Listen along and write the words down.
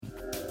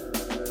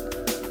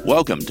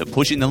Welcome to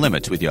Pushing the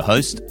Limits with your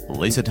host,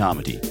 Lisa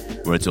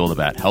Tamati, where it's all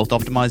about health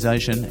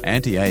optimization,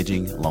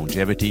 anti-aging,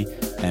 longevity,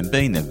 and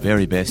being the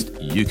very best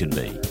you can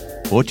be.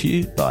 Brought to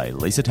you by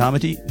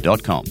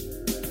lisatamati.com.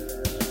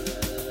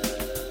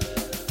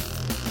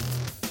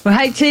 Well,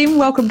 hey team,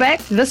 welcome back.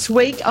 This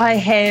week I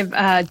have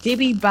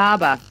Debbi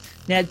Barber.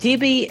 Now,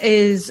 Debbi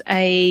is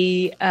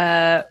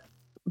a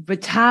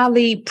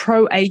Vitali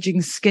pro-aging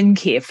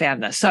skincare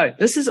founder. So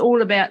this is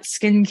all about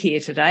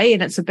skincare today,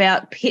 and it's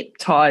about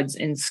peptides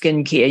in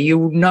skincare.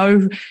 You'll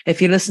know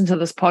if you listen to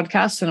this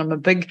podcast, and I'm a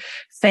big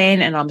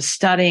fan and I'm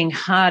studying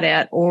hard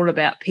out all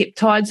about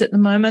peptides at the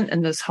moment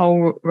in this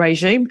whole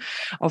regime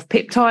of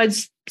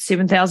peptides.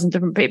 7,000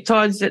 different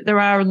peptides that there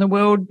are in the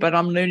world, but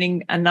I'm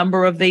learning a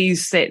number of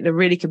these that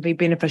really can be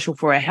beneficial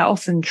for our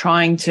health and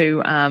trying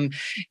to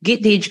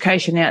get the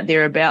education out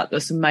there about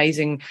this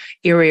amazing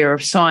area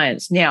of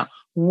science. Now,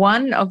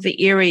 one of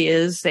the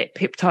areas that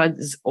peptides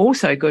is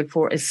also good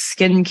for is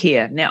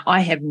skincare. Now, I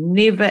have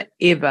never,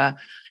 ever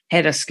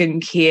had a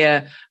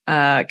skincare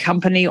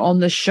company on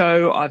the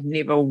show. I've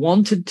never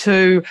wanted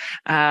to,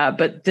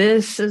 but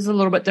this is a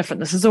little bit different.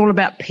 This is all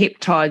about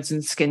peptides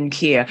and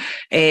skincare.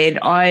 And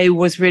I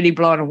was really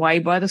blown away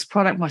by this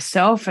product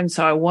myself. And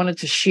so I wanted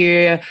to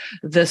share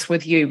this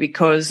with you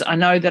because I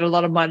know that a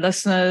lot of my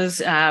listeners,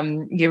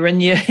 you're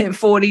in your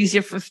 40s,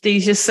 your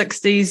 50s, your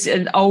 60s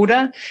and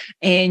older,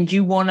 and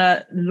you want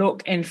to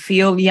look and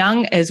feel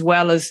young as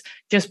well as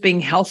just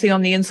being healthy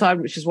on the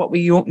inside, which is what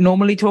we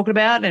normally talk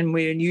about. And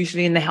we're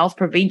usually in the health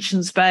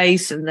prevention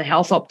space and the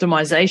health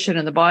optimization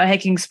and the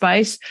biohacking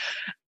space.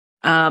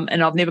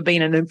 And I've never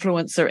been an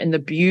influencer in the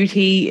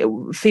beauty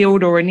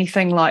field or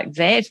anything like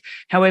that.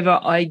 However,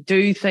 I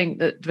do think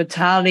that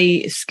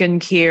Vitali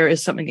skincare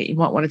is something that you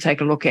might want to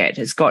take a look at.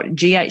 It's got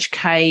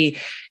GHK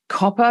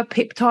copper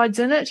peptides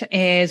in it,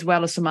 as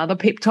well as some other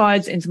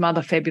peptides and some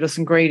other fabulous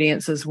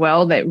ingredients as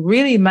well that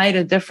really made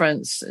a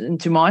difference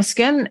into my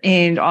skin.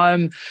 And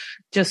I'm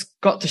just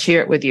got to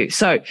share it with you.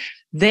 So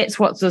that's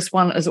what this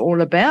one is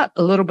all about,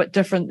 a little bit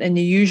different than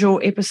the usual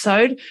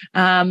episode.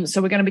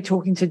 So we're going to be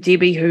talking to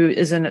Debbi, who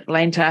is in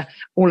Atlanta,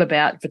 all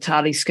about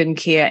Vitali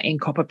skincare and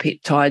copper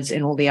peptides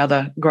and all the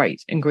other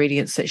great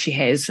ingredients that she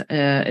has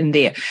in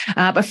there.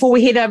 Before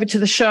we head over to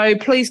the show,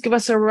 please give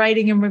us a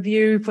rating and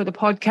review for the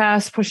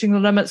podcast, Pushing the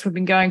Limits. We've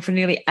been going for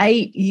nearly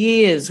 8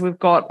 years. We've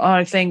got,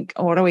 I think,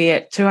 what are we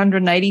at,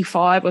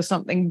 285 or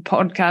something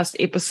podcast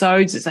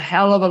episodes. It's a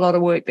hell of a lot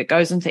of work that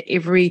goes into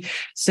every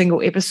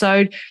single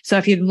episode. So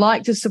if you'd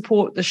like to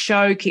support the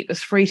show, keep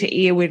this free to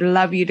air, we'd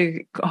love you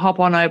to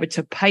hop on over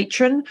to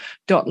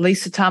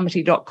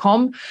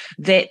patron.lisatamati.com.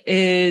 That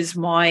is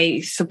my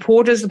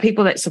supporters, the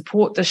people that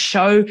support the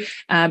show.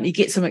 You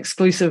get some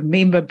exclusive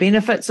member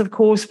benefits, of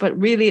course, but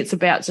really it's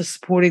about just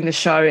supporting the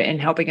show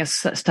and helping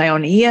us stay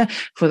on air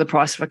for the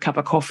price of a cup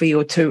of coffee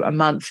or two a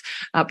month,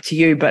 up to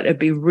you. But it'd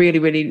be really,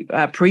 really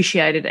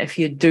appreciated if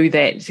you do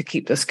that to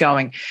keep this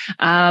going.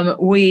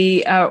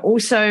 We are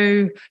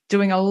also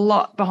doing a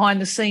lot behind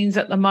the scenes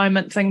at the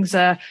moment. Things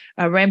are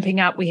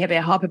ramping up. We have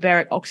our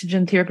hyperbaric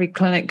oxygen therapy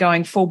clinic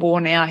going full bore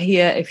now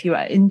here. If you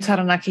are in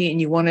Taranaki and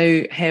you want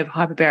to have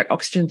hyperbaric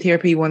oxygen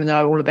therapy, you want to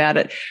know all about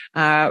it,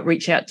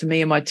 reach out to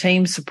me and my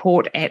team,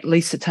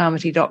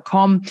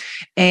 support@lisatamati.com.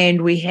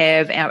 And we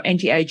have our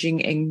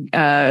anti-aging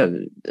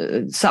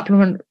and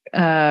supplement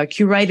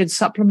curated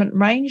supplement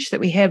range that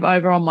we have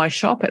over on my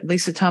shop at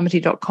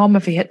lisatamati.com.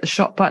 If you hit the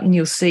shop button,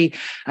 you'll see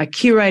a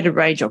curated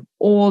range of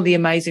all the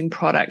amazing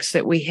products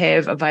that we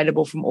have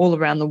available from all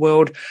around the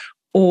world,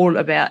 all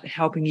about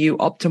helping you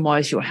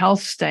optimize your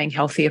health, staying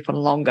healthier for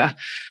longer.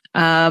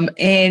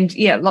 And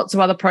yeah, lots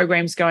of other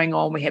programs going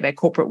on. We have our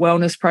corporate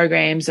wellness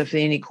programs. If there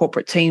are any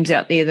corporate teams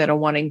out there that are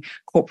wanting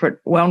corporate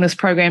wellness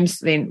programs,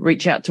 then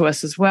reach out to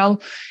us as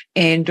well.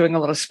 And doing a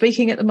lot of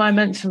speaking at the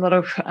moment, a lot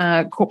of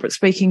corporate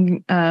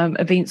speaking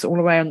events all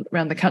around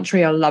the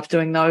country. I love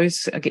doing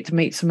those. I get to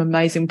meet some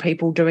amazing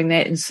people doing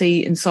that and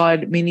see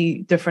inside many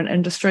different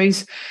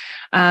industries.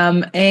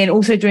 And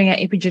also doing our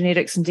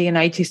epigenetics and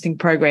DNA testing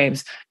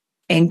programs.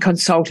 And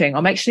consulting.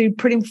 I'm actually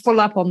pretty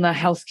full up on the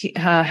health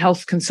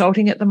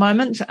consulting at the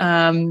moment.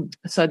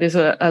 So there's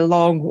a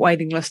long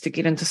waiting list to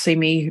get in to see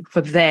me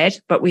for that,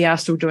 but we are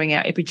still doing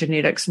our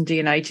epigenetics and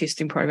DNA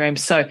testing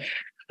programs. So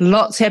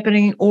lots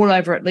happening all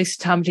over at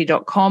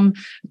lisatamati.com.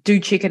 Do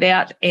check it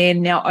out.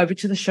 And now over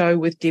to the show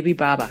with Debbi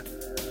Barber.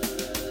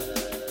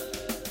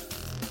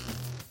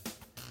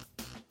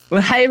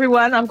 Well, hey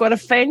everyone, I've got a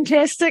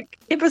fantastic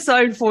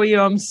episode for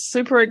you. I'm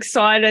super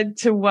excited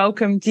to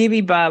welcome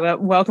Debbi Barber.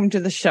 Welcome to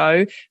the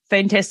show.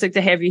 Fantastic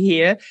to have you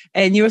here.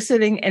 And you're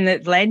sitting in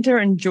Atlanta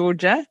in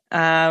Georgia.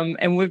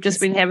 And we've just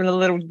been having a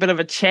little bit of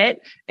a chat,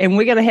 and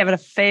we're going to have a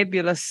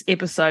fabulous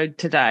episode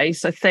today.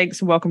 So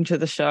thanks and welcome to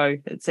the show.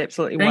 It's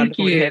absolutely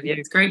wonderful to have you.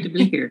 It's great to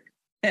be here.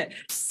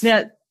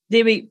 Now,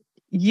 Debbi,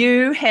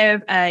 you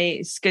have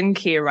a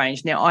skincare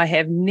range. Now, I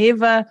have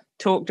never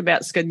talked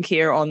about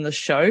skincare on the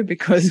show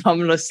because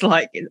I'm just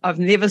like, I've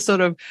never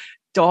sort of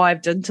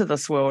dived into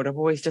this world. I've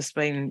always just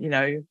been,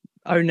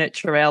 au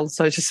naturel,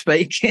 so to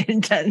speak,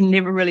 and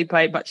never really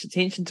paid much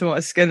attention to my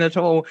skin at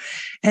all.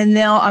 And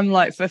now I'm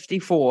like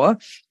 54,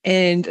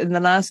 and in the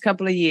last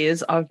couple of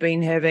years, I've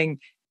been having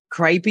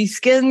crepey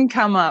skin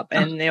come up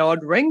and the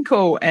odd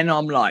wrinkle, and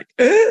I'm like,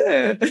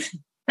 ugh.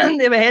 I've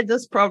never had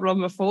this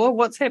problem before.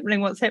 What's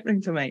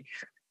happening to me?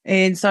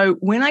 And so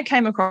when I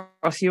came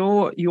across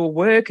your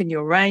work and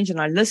your range,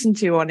 and I listened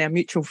to you on our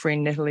mutual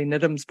friend Natalie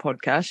Nidham's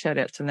podcast, shout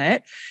out to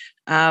Nat,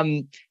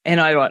 and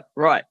I thought,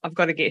 right, I've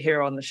got to get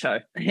her on the show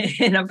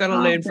and I've got to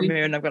learn from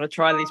her and I've got to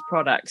try these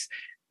products.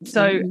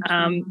 So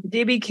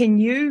Debbi, can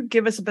you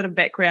give us a bit of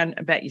background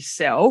about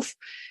yourself?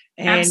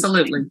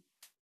 Absolutely.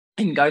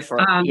 And go for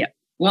it. Yeah.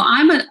 Well,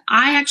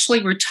 I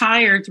actually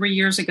retired 3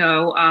 years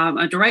ago.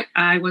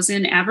 I was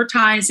in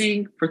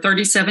advertising for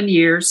 37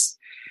 years.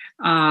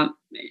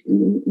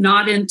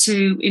 Not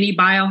into any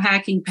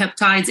biohacking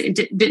peptides.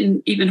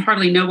 Didn't even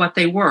hardly know what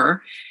they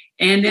were.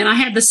 And then I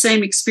had the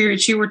same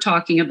experience you were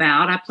talking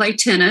about. I play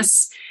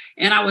tennis,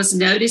 and I was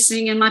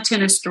noticing in my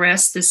tennis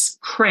dress this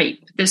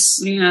crepe,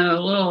 this,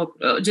 little,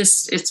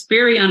 it's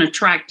very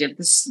unattractive,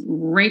 this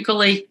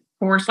wrinkly,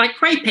 coarse, like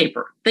crepe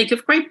paper. Think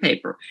of crepe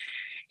paper.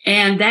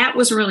 And that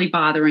was really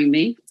bothering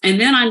me. And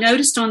then I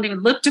noticed on the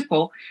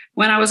elliptical,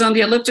 when I was on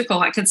the elliptical,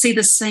 I could see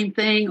the same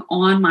thing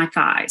on my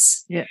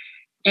thighs. Yeah.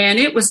 And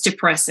it was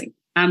depressing.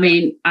 I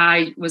mean,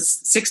 I was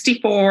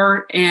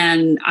 64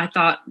 and I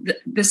thought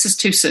this is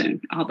too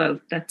soon, although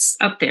that's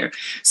up there.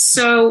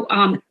 So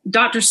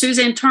Dr.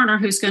 Suzanne Turner,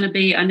 who's going to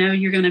be, I know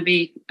you're going to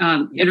be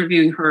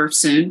interviewing her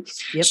soon.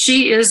 Yep.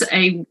 She is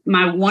I'm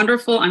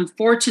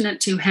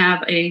fortunate to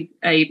have a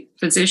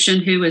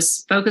physician who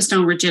is focused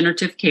on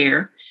regenerative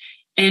care.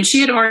 And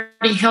she had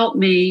already helped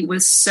me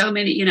with so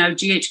many,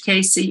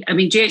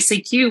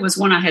 GHCQ was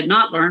one I had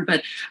not learned,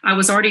 but I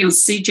was already on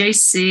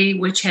CJC,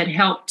 which had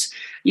helped,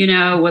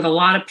 with a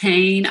lot of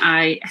pain.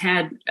 I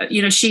had,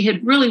 she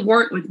had really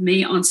worked with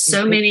me on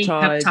so many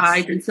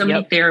peptides and so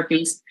many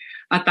therapies,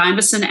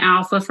 thymosin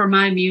alpha for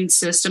my immune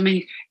system,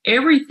 and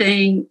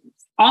everything,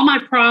 all my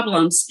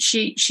problems,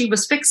 she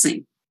was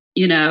fixing,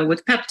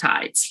 with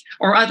peptides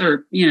or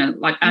other,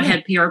 I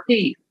had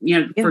PRP,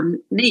 for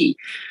knee.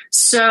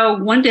 So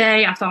one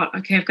day I thought,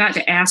 okay, I've got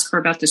to ask her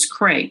about this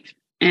crepe.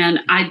 And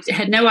I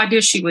had no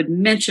idea she would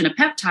mention a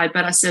peptide,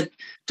 but I said,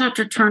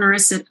 Dr. Turner, I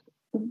said,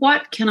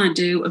 what can I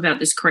do about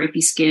this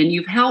crepey skin?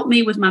 You've helped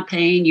me with my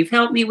pain. You've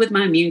helped me with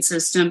my immune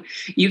system.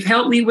 You've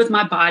helped me with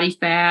my body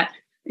fat,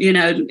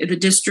 the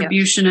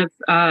distribution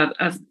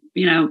of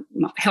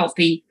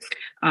healthy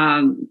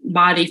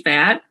body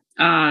fat.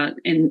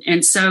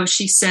 And so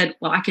she said,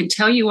 well, I can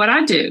tell you what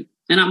I do.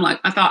 And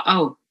I thought,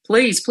 oh,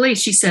 please.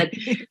 She said,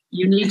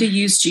 you need to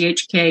use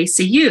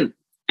GHK-CU,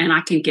 and I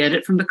can get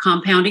it from the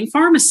compounding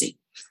pharmacy.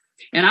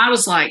 And I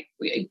was like,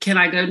 can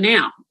I go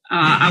now?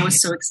 I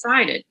was so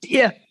excited.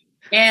 Yeah.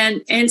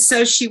 And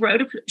so she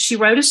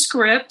wrote a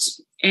script,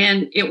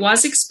 and it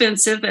was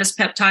expensive as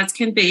peptides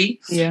can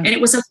be. Yeah. And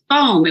it was a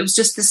foam. It was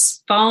just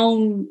this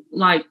foam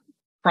like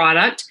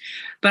product,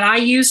 but I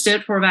used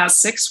it for about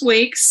 6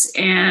 weeks,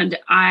 and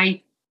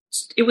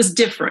it was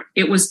different.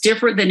 It was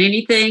different than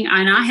anything.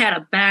 And I had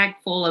a bag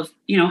full of,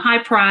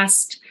 high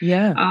priced,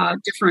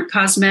 different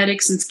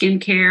cosmetics and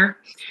skincare.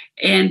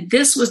 And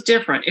this was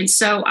different. And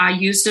so I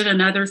used it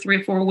another 3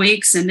 or 4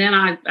 weeks. And then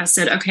I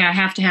said, okay, I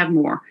have to have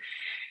more.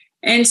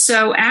 And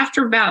so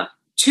after about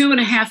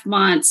 2.5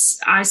 months,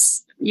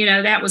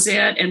 that was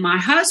it. And my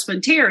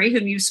husband, Terry,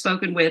 whom you've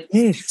spoken with,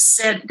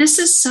 said, this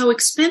is so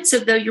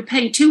expensive, though. You're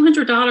paying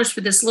 $200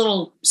 for this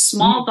little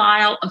small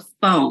vial of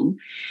foam.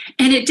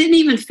 And it didn't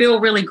even feel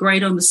really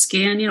great on the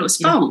skin. It was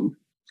foam,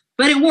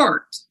 but it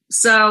worked.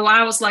 So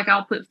I was like,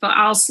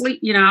 I'll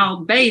sleep, I'll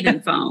bathe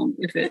in foam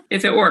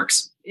if it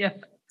works. Yeah.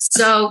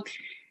 So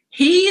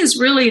he is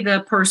really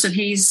the person,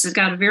 he's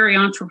got a very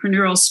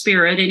entrepreneurial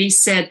spirit. And he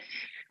said,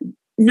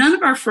 none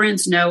of our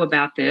friends know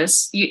about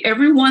this.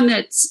 Everyone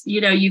that's,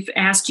 you've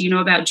asked,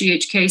 about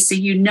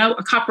GHK-CU,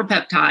 copper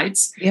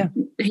peptides. Yeah.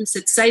 He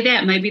said, say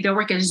that, maybe they'll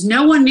work.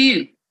 No one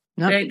knew.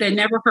 Nope. They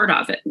never heard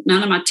of it.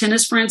 None of my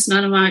tennis friends,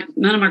 none of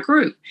my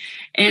group.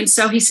 And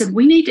so he said,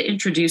 we need to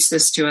introduce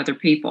this to other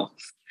people.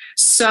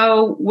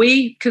 So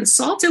we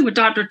consulted with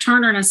Dr.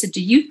 Turner, and I said,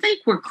 do you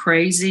think we're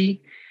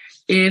crazy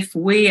if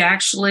we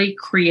actually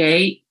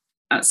create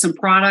some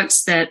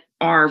products that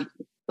are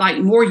like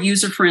more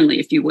user-friendly,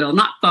 if you will,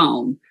 not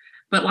foam,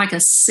 but like a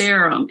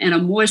serum and a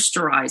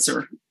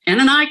moisturizer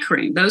and an eye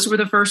cream? Those were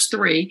the first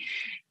 3.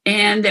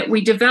 And that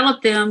we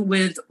developed them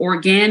with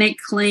organic,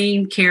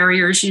 clean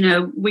carriers.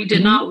 We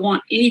did not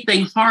want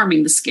anything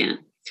harming the skin,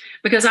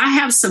 because I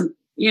have some,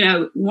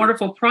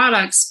 wonderful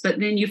products, but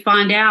then you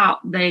find out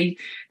they,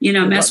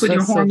 mess with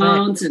your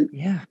hormones and,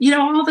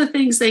 all the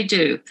things they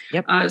do,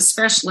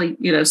 especially,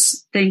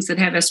 things that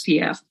have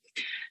SPF.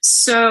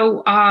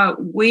 So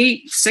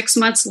 6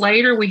 months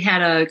later, we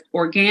had a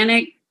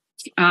organic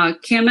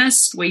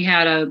chemist, we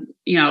had a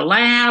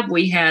lab,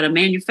 we had a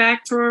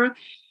manufacturer,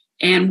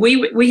 and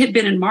we had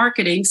been in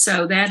marketing,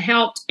 so that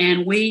helped.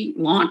 And we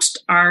launched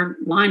our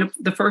line of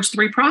the first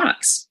 3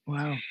 products.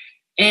 Wow!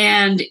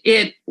 And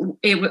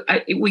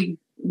we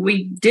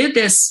we did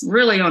this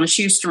really on a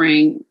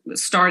shoestring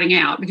starting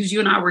out, because you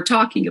and I were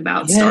talking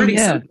about starting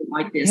something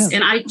like this.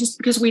 And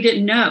because we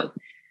didn't know,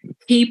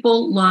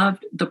 people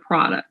loved the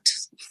product.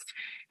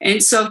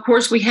 And so, of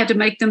course, we had to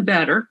make them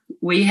better.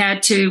 We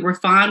had to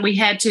refine. We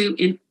had to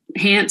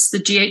enhance the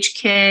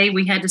GHK.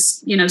 We had to,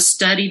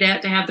 study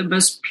that to have the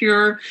most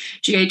pure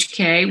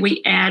GHK.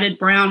 We added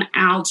brown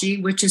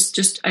algae, which is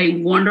just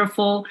a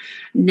wonderful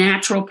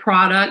natural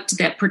product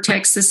that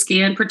protects the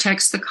skin,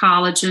 protects the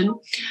collagen.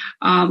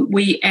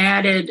 We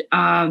added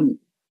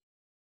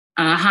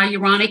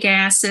hyaluronic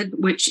acid,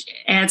 which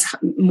adds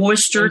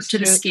moisture to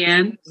the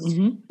skin.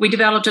 Mm-hmm. We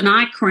developed an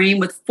eye cream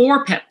with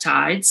 4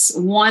 peptides.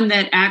 One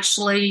that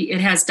actually, it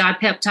has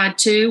dipeptide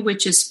 2,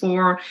 which is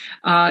for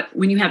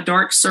when you have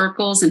dark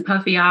circles and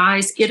puffy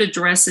eyes. It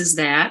addresses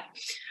that.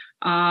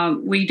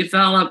 We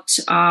developed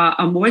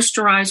a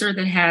moisturizer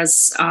that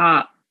has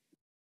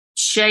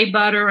shea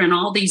butter and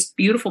all these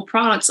beautiful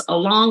products,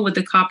 along with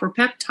the copper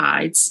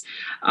peptides,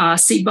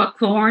 sea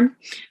buckthorn,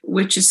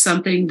 which is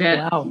something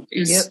that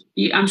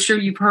I'm sure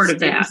you've heard of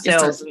that.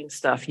 Cells and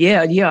stuff.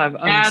 Yeah. I'm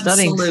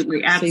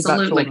absolutely. At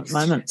the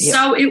moment. Yeah.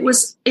 So it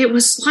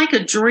was like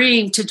a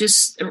dream to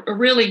just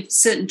really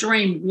sit and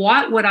dream.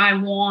 What would I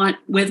want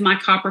with my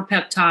copper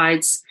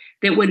peptides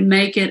that would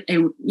make it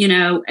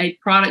a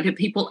product that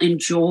people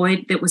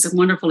enjoyed, that was a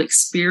wonderful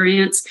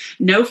experience,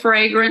 no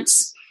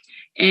fragrance.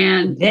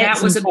 And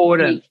that was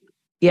important.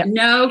 Yeah.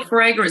 No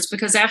fragrance,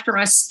 because after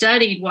I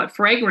studied what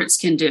fragrance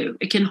can do,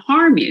 it can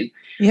harm you.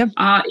 Yep.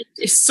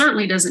 It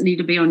certainly doesn't need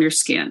to be on your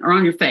skin or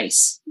on your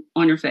face.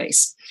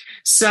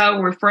 So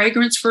we're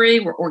fragrance free,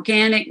 we're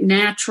organic,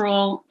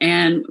 natural,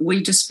 and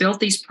we just built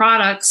these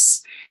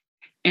products.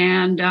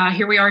 And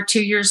here we are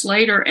 2 years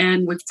later,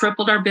 and we've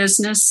tripled our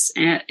business.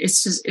 And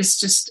it's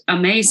just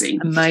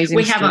amazing. Amazing.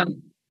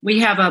 We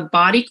have a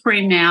body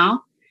cream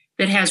now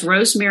that has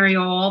rosemary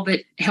oil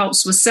that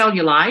helps with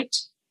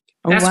cellulite.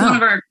 That's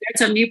that's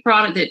a new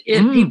product that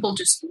people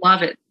just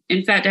love it.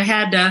 In fact, I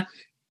had a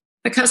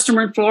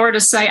customer in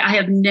Florida say,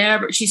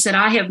 she said,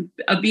 I have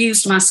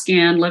abused my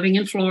skin living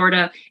in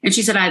Florida. And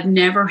she said, I've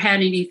never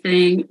had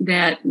anything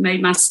that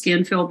made my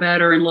skin feel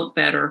better and look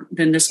better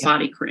than this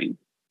body cream.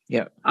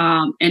 Yeah.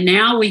 And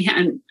now we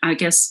added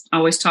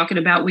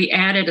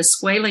a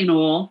squalene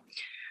oil.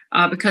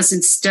 Because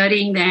in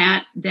studying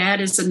that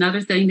is another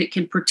thing that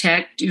can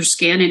protect your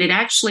skin, and it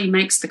actually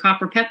makes the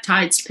copper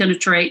peptides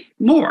penetrate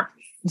more.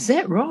 Is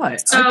that right?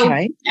 So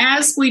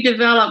as we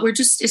develop,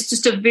 it's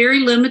just a very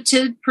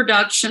limited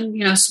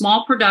production,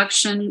 small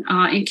production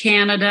in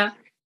Canada,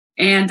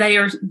 and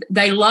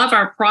they love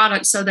our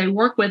product, so they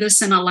work with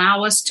us and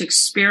allow us to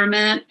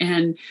experiment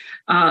and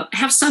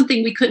have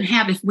something we couldn't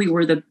have if we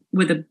were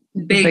with a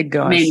big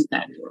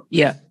manufacturer.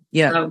 Yeah.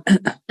 So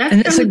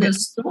that's kind of the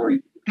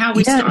story. How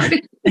we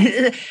started.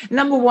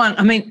 Number one,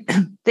 I mean,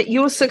 that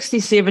you're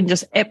 67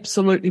 just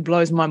absolutely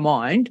blows my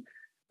mind.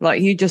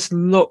 Like, you just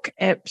look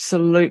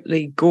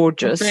absolutely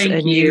gorgeous,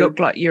 you look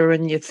like you're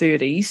in your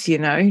 30s,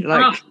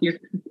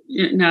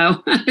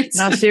 No.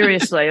 No,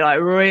 seriously, like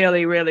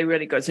really, really,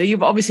 really good. So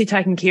you've obviously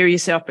taken care of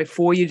yourself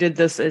before you did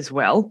this as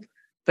well.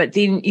 But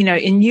then,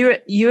 and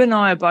you and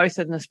I are both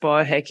in this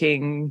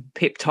biohacking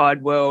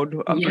peptide world.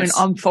 I mean,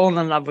 I'm falling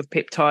in love with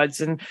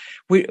peptides, and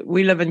we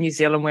live in New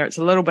Zealand where it's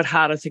a little bit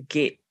harder to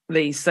get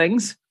these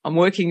things. I'm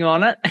working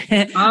on it.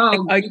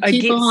 I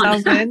get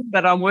some in,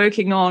 but I'm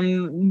working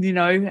on,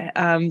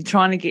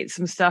 trying to get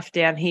some stuff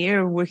down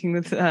here, working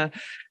with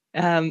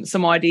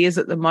some ideas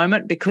at the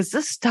moment, because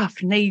this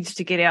stuff needs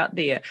to get out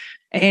there.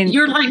 And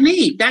you're like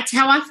me. That's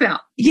how I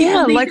felt.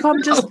 Yeah, like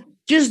I'm just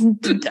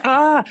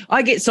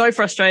I get so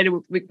frustrated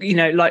with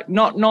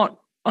not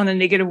on a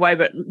negative way,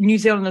 but New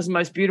Zealand is the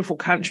most beautiful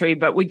country,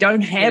 but we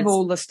don't have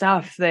all the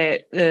stuff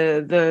that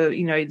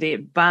the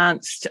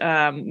advanced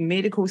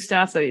medical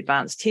stuff, the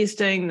advanced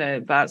testing, the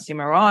advanced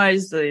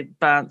MRIs, the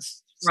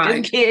advanced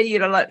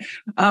skincare,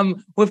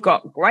 we've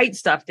got great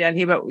stuff down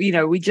here, but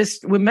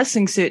we're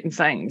missing certain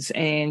things.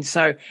 And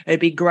so it'd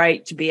be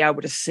great to be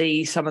able to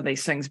see some of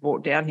these things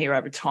brought down here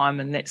over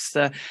time. And that's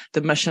the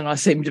mission I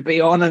seem to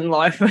be on in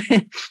life.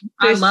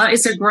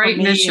 It's a great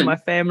mission. My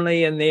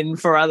family, and then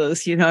for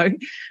others,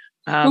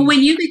 well,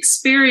 when you've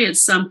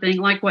experienced something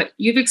like what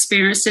you've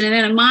experienced, and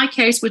then in my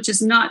case, which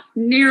is not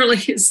nearly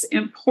as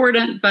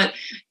important, but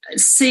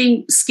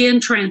seeing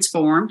skin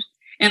transformed.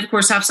 And of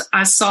course,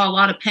 I saw a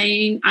lot of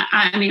pain.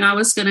 I mean, I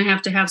was going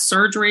to have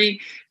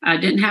surgery. I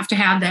didn't have to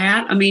have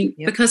that. I mean,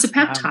 because of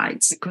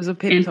peptides.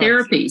 And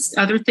therapies,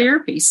 other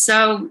therapies.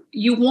 So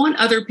you want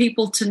other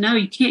people to know.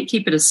 You can't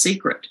keep it a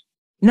secret.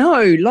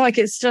 No, like,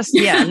 it's just,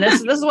 and this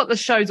is what the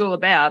show's all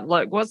about.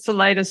 Like, what's the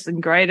latest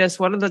and greatest?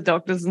 What are the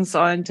doctors and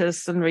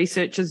scientists and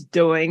researchers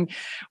doing?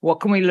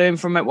 What can we learn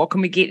from it? What can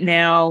we get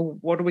now?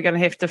 What are we going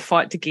to have to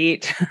fight to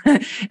get?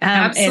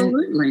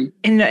 Absolutely.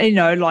 And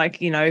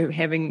having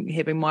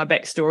my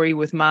backstory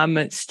with Mum,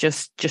 it's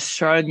just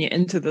thrown you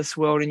into this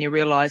world, and you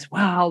realize,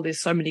 wow,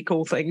 there's so many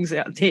cool things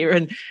out there.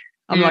 And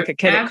I'm like a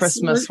kid at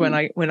Christmas when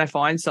I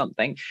find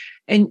something.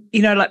 And,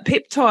 like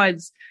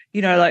peptides,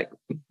 like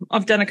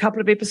I've done a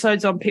couple of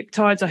episodes on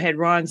peptides. I had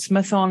Ryan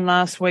Smith on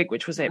last week,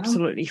 which was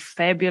absolutely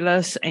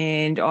fabulous.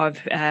 And I've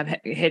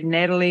had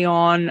Natalie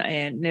on,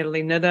 and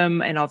Natalie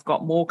Nidham, and I've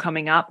got more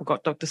coming up. I've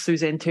got Dr.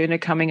 Suzanne Turner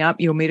coming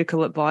up, your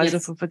medical advisor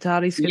for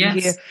fertility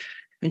skincare.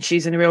 And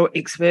she's a real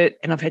expert.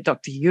 And I've had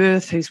Dr.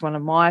 Youth, who's one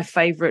of my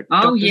favorite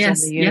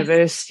doctors in the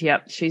universe.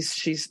 Yep.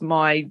 She's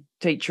my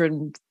teacher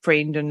and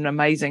friend and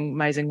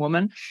amazing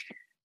woman.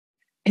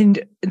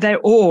 And they're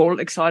all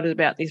excited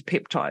about these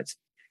peptides.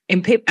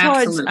 And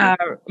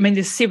peptides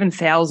there's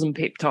 7,000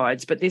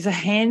 peptides, but there's a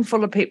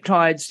handful of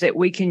peptides that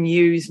we can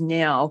use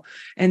now.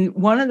 And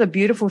one of the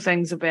beautiful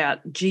things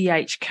about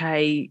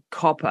GHK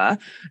copper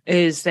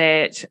is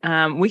that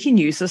we can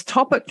use this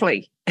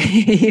topically.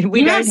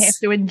 We don't have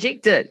to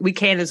inject it. We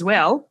can as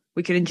well.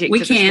 We can inject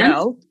it as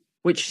well,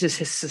 which just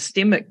has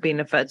systemic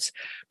benefits,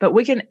 but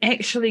we can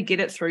actually get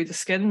it through the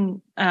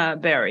skin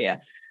barrier.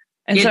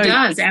 And it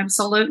does,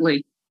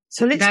 absolutely.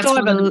 So let's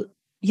dive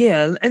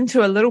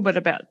into a little bit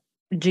about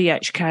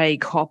GHK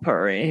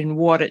copper and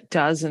what it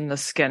does in the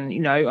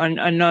skin.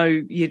 I know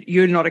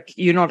you're not a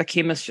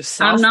chemist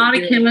yourself. I'm not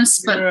a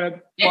chemist, but you're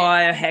a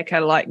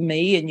biohacker like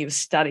me, and you've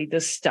studied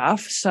this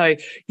stuff. So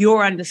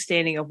your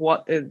understanding of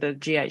what the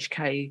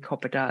GHK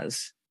copper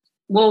does.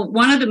 Well,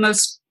 one of the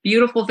most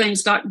beautiful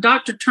things,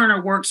 Dr.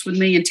 Turner works with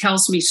me and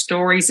tells me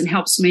stories and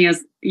helps me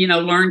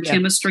learn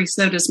chemistry.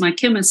 So does my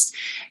chemist.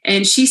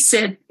 And she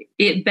said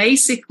it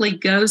basically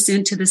goes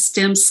into the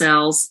stem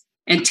cells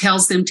and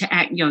tells them to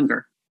act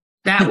younger.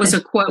 That was a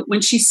quote.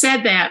 When she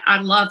said that,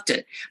 I loved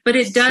it. But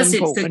it does.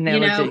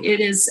 It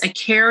is a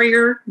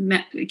carrier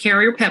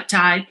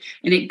peptide,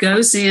 and it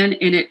goes in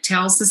and it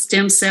tells the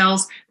stem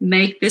cells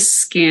make this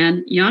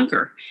skin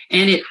younger.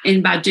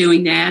 And by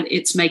doing that,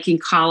 it's making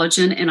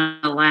collagen and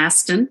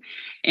elastin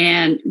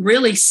and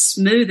really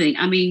smoothing.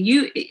 I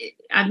mean,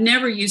 I've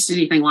never used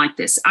anything like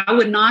this. I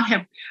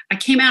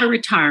came out of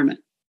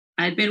retirement.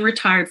 I had been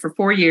retired for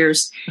 4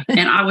 years,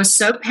 and I was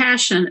so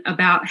passionate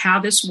about how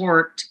this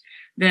worked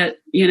that,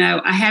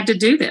 I had to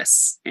do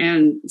this.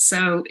 And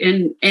so,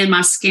 and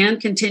my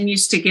skin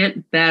continues to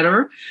get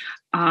better.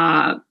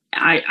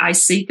 I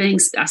see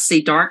things, I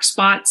see dark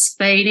spots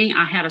fading.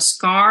 I had a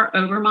scar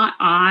over my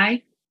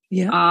eye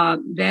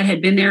that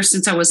had been there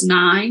since I was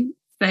 9,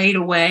 fade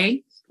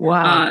away.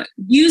 Wow.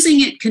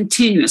 Using it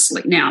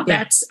continuously. Now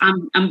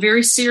I'm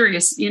very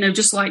serious,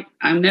 just like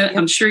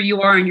I'm sure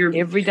you are, and your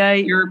every day,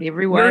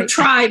 your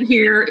tribe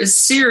here is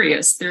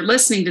serious. They're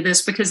listening to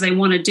this because they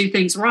want to do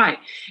things right.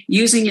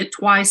 Using it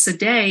twice a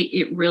day,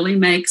 it really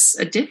makes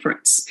a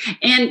difference.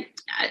 And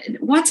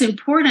what's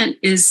important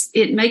is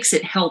it makes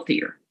it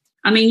healthier.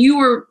 I mean,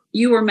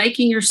 you are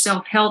making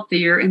yourself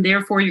healthier, and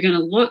therefore you're going to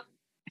look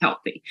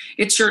healthy.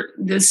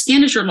 The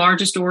skin is your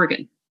largest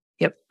organ.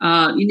 Yep.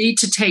 You need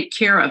to take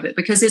care of it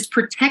because it's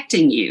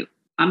protecting you.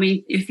 I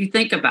mean, if you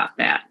think about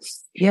that.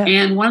 Yeah.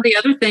 And one of the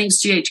other things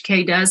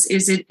GHK does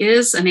is it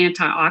is an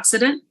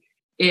antioxidant.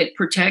 It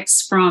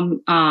protects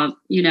from,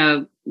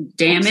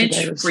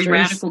 damage, free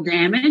radical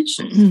damage.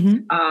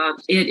 Mm-hmm.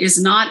 It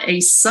is not a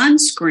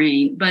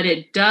sunscreen, but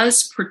it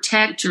does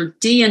protect your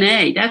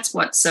DNA. That's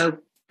what's so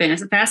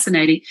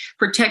fascinating.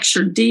 Protects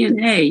your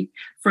DNA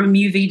from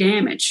UV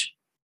damage.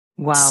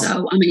 Wow.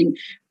 So, I mean,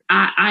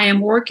 I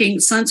am working.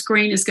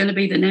 Sunscreen is going to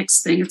be the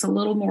next thing. It's a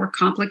little more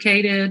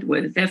complicated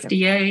with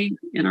FDA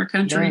in our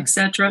country, et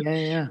cetera.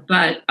 Yeah.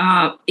 But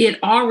it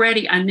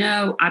already, I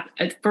know,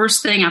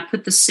 first thing I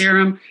put the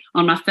serum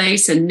on my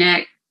face and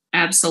neck,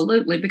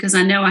 absolutely, because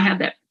I know I have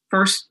that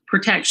first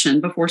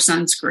protection before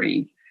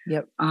sunscreen.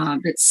 Yep.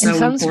 That's so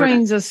and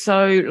sunscreens important. are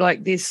so,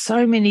 there's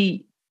so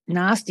many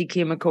nasty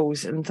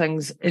chemicals and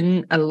things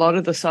in a lot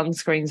of the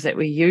sunscreens that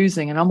we're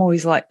using. And I'm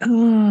always like,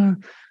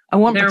 I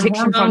want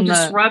protection from the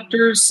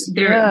disruptors.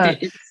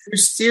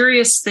 There's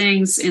serious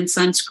things in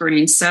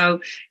sunscreen.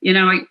 So,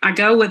 I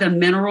go with a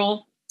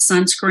mineral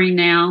sunscreen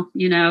now,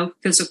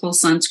 physical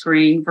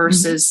sunscreen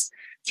versus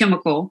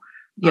chemical.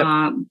 Yep.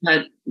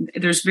 But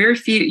there's very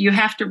few. You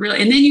have to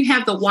really, and then you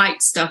have the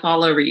white stuff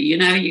all over you.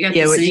 You got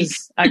which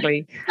is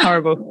ugly,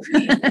 horrible,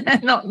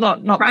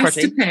 not price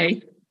pretty. to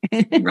pay.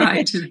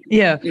 Right.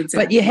 Yeah.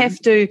 Exactly. But you have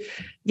to,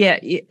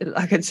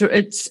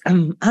 it's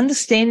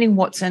understanding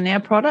what's in our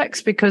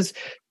products, because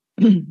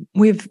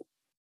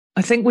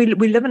I think we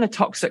live in a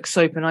toxic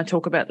soup, and I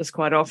talk about this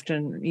quite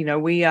often.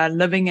 We are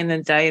living in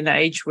a day and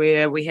age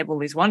where we have all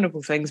these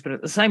wonderful things, but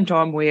at the same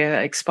time,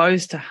 we're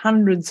exposed to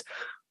hundreds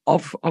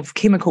of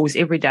chemicals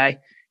every day,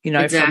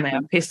 Exactly. from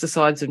our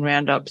pesticides and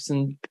roundups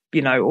and,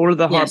 all of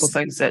the horrible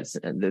things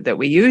that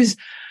we use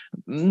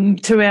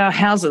to our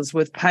houses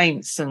with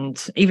paints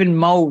and even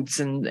molds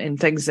and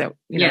things that,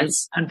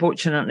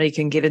 unfortunately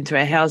can get into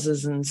our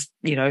houses. And,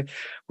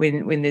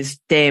 when there's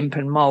damp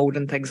and mold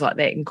and things like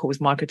that, can cause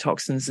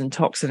mycotoxins and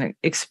toxin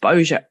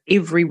exposure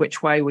every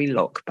which way we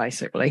look,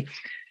 basically.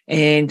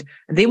 And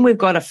then we've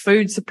got a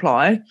food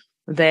supply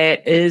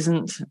that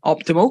isn't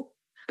optimal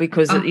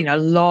because, a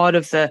lot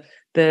of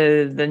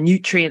the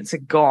nutrients are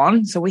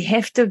gone. So we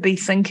have to be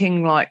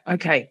thinking like,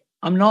 okay,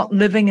 I'm not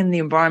living in the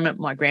environment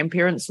my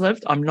grandparents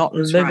lived. I'm not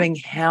That's living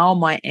right. how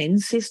my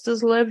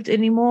ancestors lived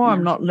anymore. Yeah.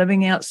 I'm not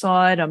living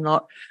outside. I'm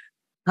not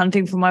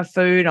hunting for my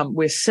food.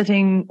 We're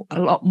sitting a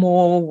lot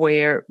more.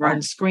 We're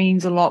on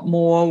screens a lot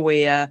more.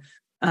 We're,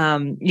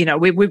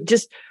 we've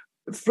just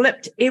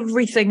flipped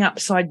everything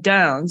upside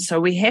down. So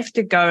we have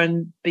to go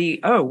and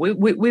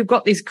we've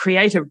got these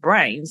creative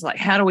brains. Like,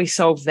 how do we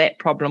solve that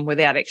problem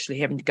without actually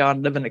having to go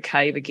and live in a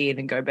cave again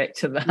and go back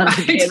to the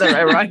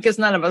hunter-gatherer, right? Because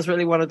none of us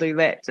really want to do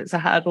that. It's a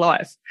hard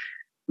life.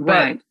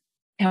 Right.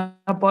 But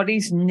our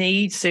bodies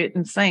need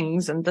certain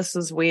things. And this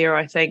is where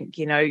I think,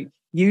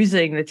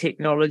 using the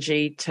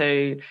technology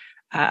to,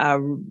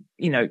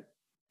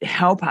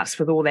 help us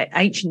with all that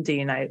ancient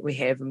DNA that we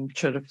have and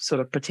sort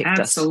of protect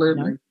us.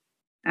 Absolutely.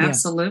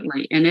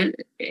 Absolutely.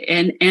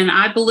 And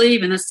I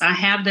believe in this. I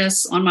have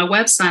this on my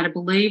website. I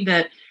believe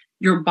that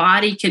your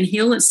body can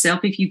heal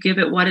itself if you give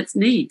it what it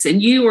needs.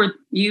 And you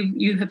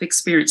have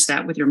experienced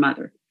that with your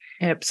mother.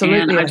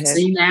 Absolutely. And I've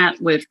seen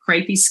that with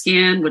crepey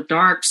skin, with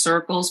dark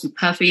circles, with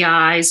puffy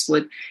eyes,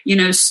 with,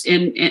 in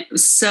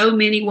so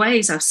many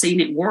ways I've seen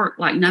it work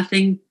like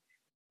nothing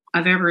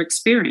I've ever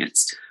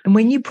experienced. And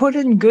when you put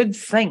in good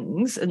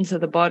things into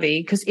the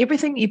body, because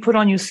everything you put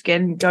on your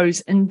skin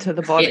goes into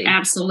the body.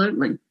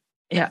 Absolutely.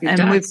 Yeah,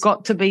 and we've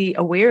got to be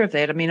aware of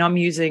that. I mean, I'm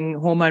using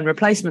hormone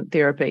replacement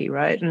therapy,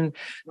 right? And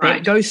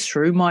that goes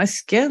through my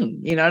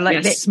skin,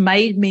 that's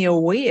made me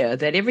aware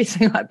that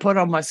everything I put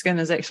on my skin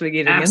is actually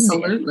getting in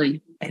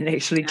there and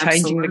actually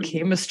changing the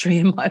chemistry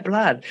in my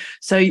blood.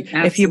 So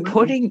if you're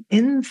putting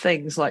in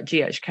things like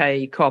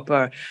GHK,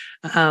 copper,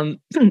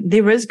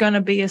 there is going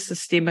to be a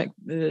systemic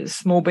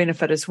small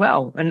benefit as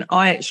well. And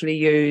I actually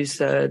use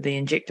the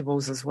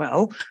injectables as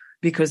well,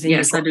 because then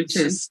you've got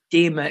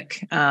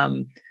systemic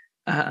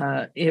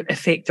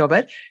effect of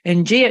it.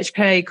 And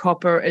GHK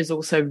copper is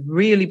also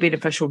really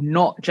beneficial,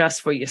 not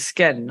just for your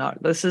skin. No,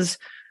 this is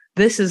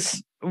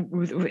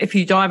if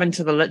you dive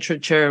into the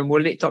literature, and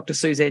we'll let Dr.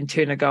 Suzanne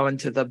Turner go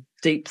into the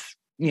deep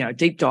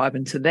dive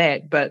into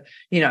that. But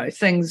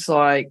things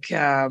like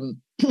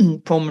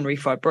pulmonary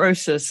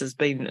fibrosis has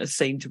been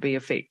seen to be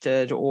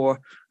affected, or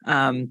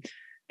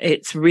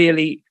it's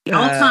really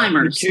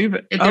Alzheimer's.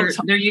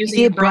 They're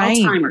using it for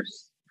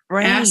Alzheimer's.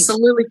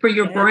 Absolutely, for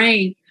your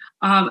brain.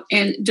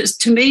 And just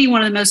to me,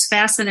 one of the most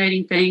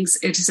fascinating things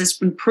is it's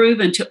been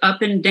proven to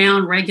up and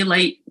down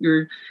regulate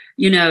your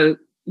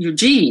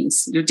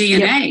genes, your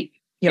DNA.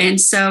 Yep.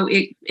 And so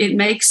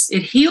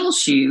it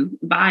heals you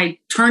by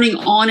turning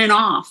on and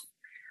off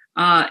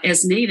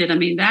as needed. I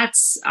mean, I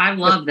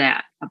love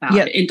that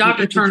about it. And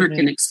Dr. Turner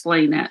can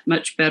explain that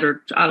much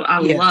better. I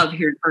love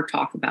hearing her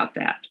talk about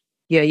that.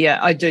 Yeah,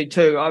 I do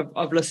too.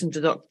 I've listened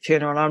to Dr.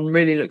 Turner, and I'm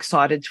really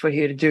excited for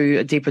her to do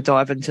a deeper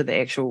dive into the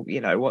actual,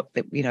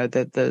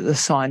 the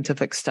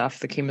scientific stuff,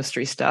 the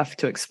chemistry stuff,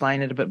 to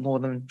explain it a bit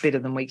better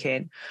than we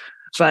can.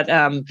 But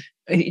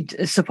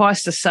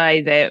suffice to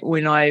say that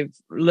when I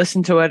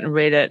listened to it and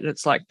read it,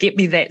 it's like, get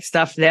me that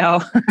stuff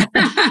now.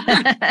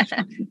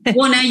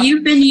 Well, now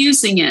you've been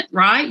using it,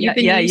 right? You've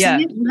been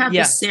using it. You have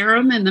the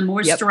serum and the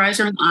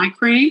moisturizer and the eye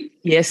cream.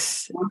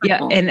 Yes.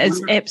 Wonderful. Yeah. And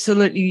it's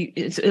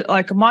absolutely,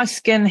 like, my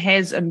skin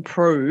has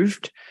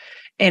improved.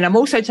 And I'm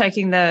also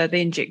taking the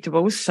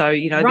injectables. So,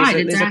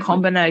 there's a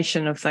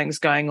combination of things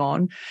going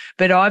on.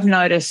 But I've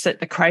noticed that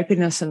the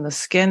crepiness in the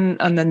skin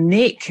and the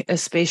neck,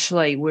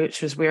 especially,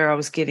 which was where I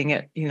was getting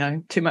it,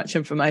 too much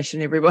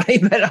information, everybody.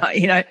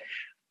 But,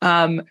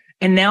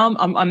 and now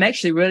I'm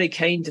actually really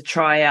keen to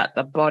try out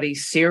the body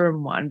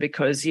serum one,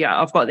 because,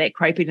 I've got that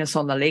crepiness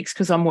on the legs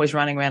because I'm always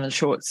running around in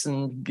shorts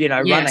and,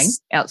 running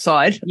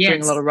outside,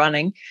 doing a lot of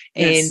running.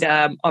 Yes.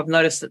 And I've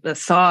noticed that the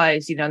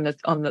thighs,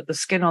 on the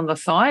skin on the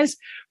thighs,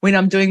 when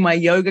I'm doing my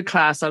yoga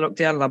class, I look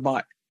down and I'm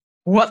like,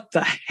 what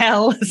the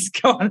hell is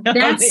going on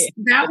there?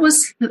 That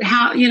was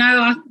how,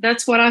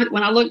 that's what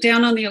when I looked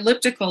down on the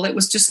elliptical, it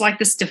was just like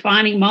this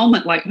defining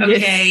moment, like,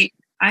 okay,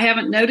 I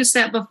haven't noticed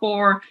that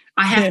before.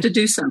 I have to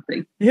do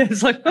something. Yeah,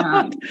 it's like,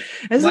 what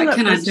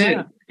can I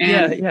do?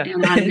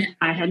 And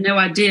I had no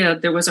idea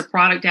there was a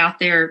product out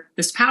there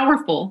this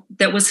powerful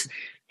that was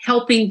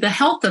helping the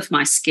health of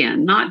my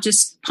skin, not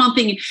just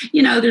pumping.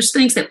 There's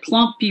things that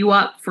plump you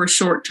up for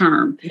short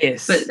term.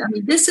 Yes. But I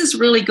mean, this is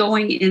really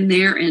going in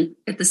there and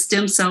at the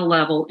stem cell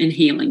level and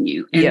healing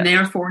you. And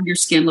therefore your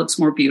skin looks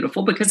more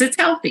beautiful because it's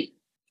healthy.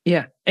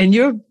 Yeah. And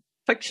you're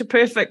picture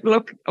perfect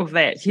look of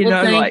that,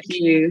 thank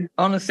you.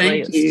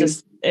 Honestly, it's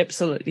just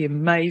absolutely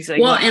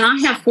amazing. Well, and I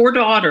have 4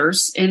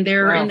 daughters, and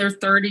they're in their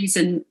 30s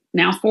and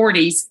now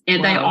 40s,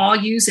 and they all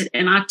use it.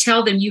 And I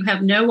tell them, you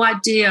have no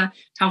idea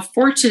how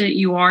fortunate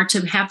you are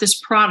to have this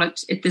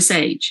product at this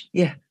age.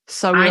 Yeah.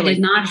 So really. I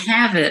did not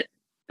have it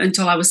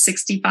until I was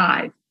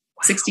 65,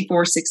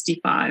 64,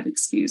 65,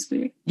 excuse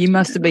me. You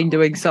must have been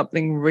doing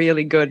something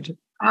really good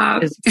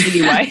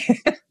anyway.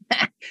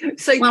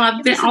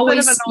 I've been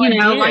always,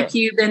 like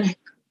you, been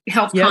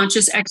health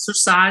conscious,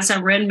 exercise.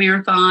 I ran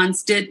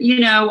marathons,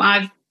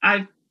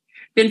 I've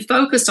been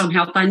focused on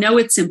health. I know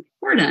it's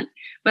important,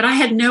 but I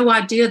had no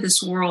idea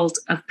this world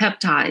of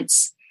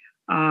peptides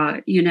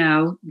that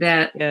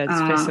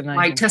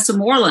like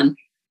tesamorelin.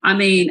 I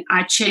mean,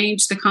 I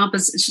changed the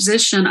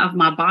composition of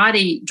my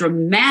body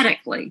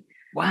dramatically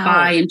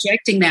by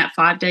injecting that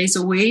 5 days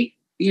a week,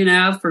 and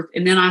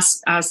then I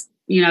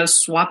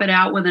swap it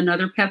out with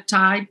another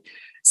peptide,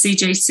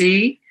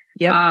 CJC.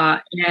 Yep.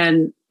 I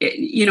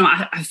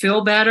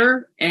feel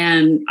better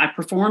and I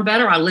perform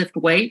better. I lift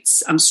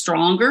weights. I'm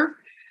stronger.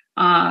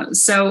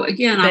 So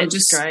again,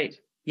 that's great.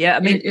 Yeah,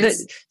 I mean,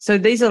 so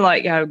these are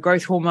like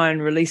growth hormone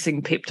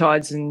releasing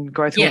peptides and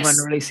growth hormone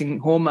releasing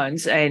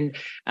hormones, and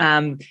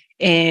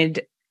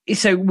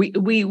so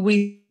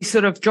we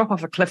sort of drop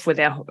off a cliff with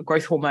our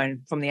growth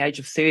hormone from the age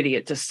of 30.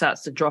 It just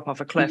starts to drop off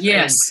a cliff.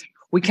 Yes. And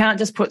we can't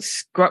just put,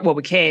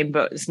 we can,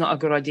 but it's not a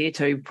good idea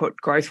to put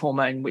growth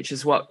hormone, which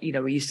is what,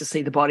 we used to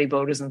see the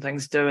bodybuilders and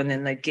things do. And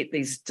then they get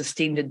these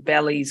distended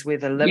bellies where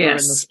the liver and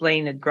the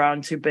spleen had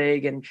grown too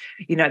big. And,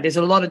 there's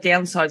a lot of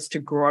downsides to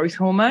growth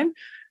hormone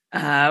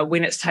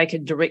when it's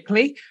taken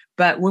directly.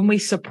 But when we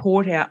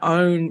support our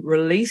own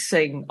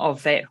releasing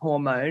of that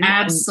hormone,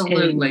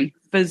 absolutely, in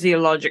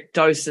physiologic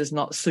doses,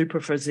 not super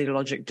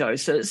physiologic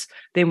doses,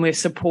 then we're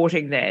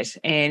supporting that.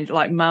 And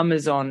like Mum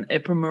is on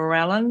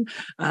ipamorelin.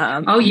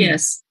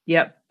 Yes.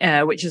 Yep.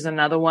 Which is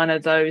another one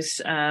of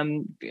those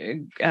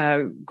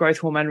growth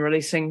hormone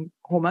releasing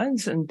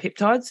hormones and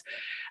peptides.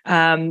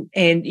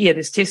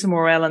 There's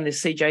tesamorelin,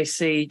 there's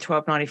CJC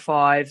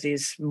 1295,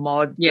 there's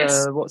MOD.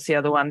 What's the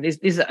other one?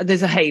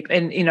 There's a heap.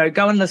 And,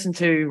 go and listen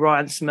to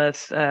Ryan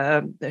Smith,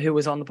 who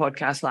was on the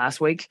podcast last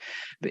week.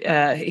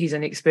 He's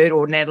an expert,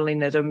 or Natalie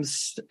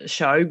Needham's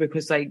show,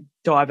 because they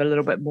dive a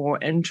little bit more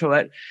into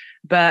it.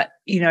 But,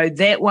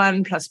 that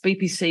one plus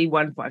BPC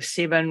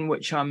 157,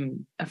 which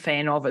I'm a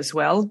fan of as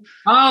well.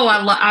 Oh,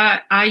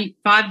 I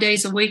 5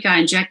 days a week, I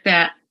inject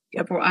that.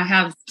 Yep. I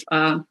have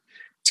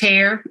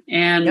tear,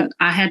 and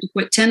I had to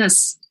quit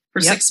tennis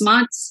for 6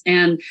 months,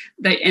 and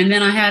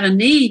then I had a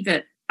knee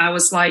that I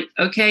was like,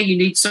 okay, you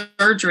need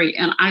surgery,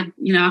 and I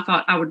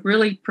thought I would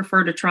really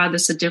prefer to try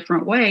this a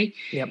different way,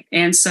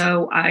 and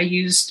so I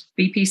used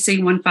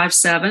BPC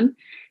 157,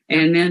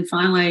 and then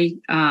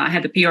finally I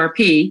had the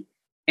PRP,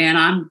 and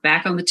I'm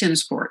back on the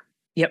tennis court.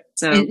 Yep.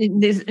 So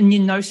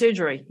and no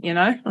surgery,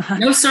 no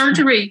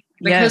surgery.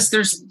 Because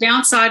there's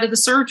downside of the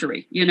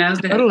surgery,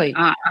 Totally.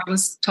 I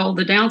was told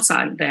the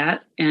downside of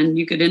that, and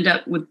you could end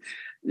up with,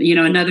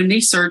 another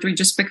knee surgery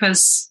just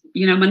because,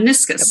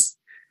 meniscus.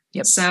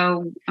 Yep.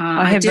 So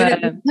I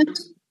did it.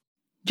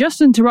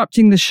 Just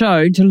interrupting the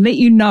show to let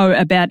you know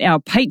about our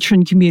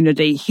patron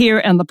community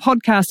here on the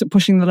podcast at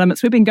Pushing the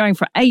Limits. We've been going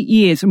for 8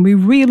 years, and we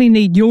really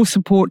need your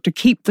support to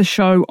keep the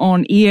show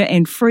on air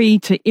and free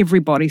to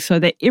everybody, so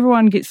that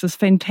everyone gets this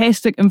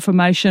fantastic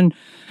information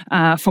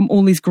from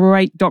all these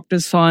great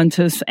doctors,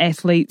 scientists,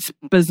 athletes,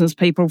 business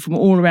people from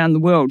all around the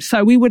world.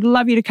 So we would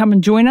love you to come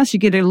and join us. You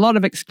get a lot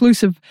of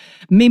exclusive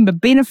member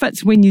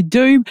benefits when you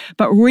do,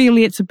 but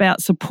really it's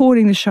about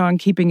supporting the show and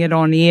keeping it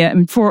on air.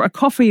 And for a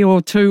coffee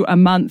or two a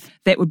month,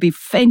 that would be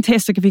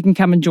fantastic if you can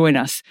come and join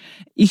us.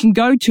 You can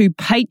go to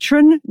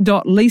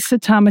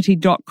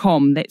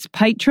patron.lisatamati.com. That's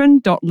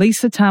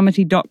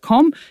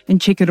patron.lisatamati.com and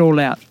check it all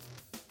out.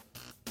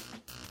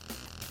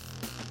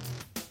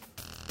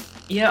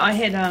 Yeah, I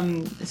had,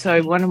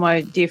 so one of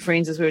my dear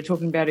friends, as we were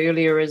talking about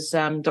earlier, is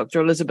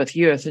Dr. Elizabeth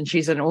Yurth, and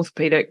she's an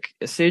orthopedic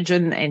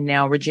surgeon and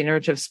now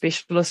regenerative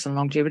specialist and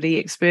longevity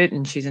expert,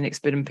 and she's an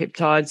expert in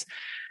peptides.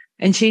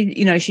 And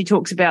she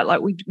talks about,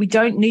 like, we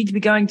don't need to be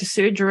going to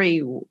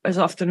surgery as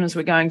often as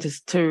we're going to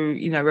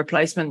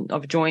replacement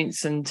of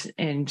joints and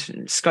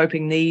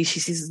scoping knees. She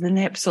says it's an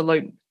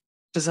absolute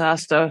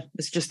disaster.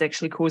 It's just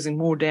actually causing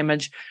more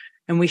damage.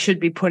 And we should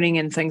be putting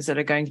in things that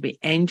are going to be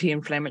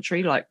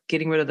anti-inflammatory, like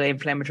getting rid of the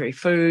inflammatory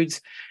foods,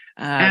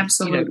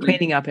 absolutely,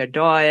 cleaning up our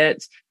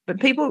diets.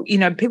 But people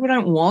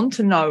don't want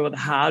to know the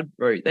hard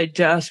route. They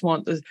just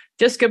want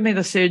just give me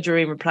the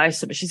surgery and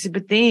replace it. But she said,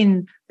 but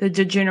then the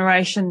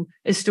degeneration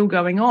is still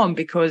going on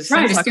because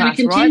things like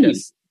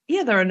arthritis,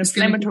 they're an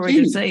inflammatory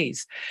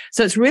disease.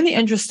 So it's really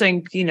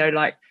interesting,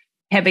 like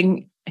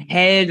having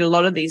had a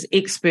lot of these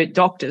expert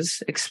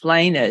doctors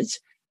explain it,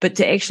 but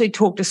to actually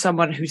talk to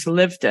someone who's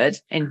lived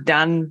it and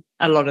done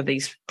a lot of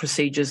these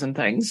procedures and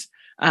things,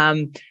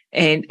 and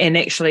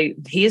actually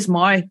here's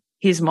my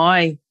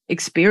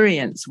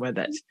experience with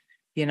it.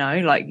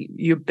 Like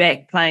you're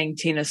back playing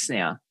tennis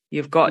now.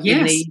 You've got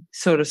your knee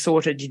sort of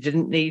sorted. You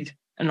didn't need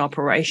an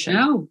operation.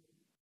 No,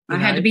 I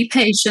had to be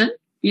patient.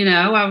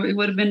 It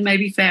would have been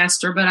maybe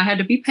faster, but I had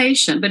to be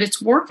patient. But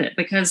it's worth it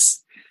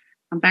because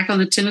I'm back on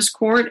the tennis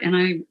court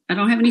and I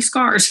don't have any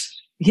scars.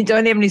 You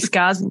don't have any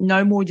scars,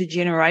 no more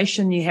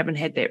degeneration. You haven't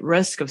had that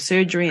risk of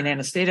surgery and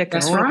anesthetic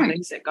and all the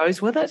things that goes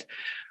with it.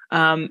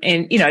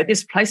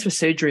 There's a place for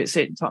surgery at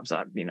certain times,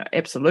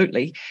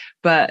 absolutely.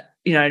 But,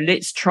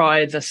 let's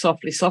try the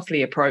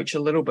softly approach a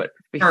little bit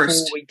before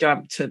we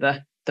jump to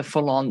the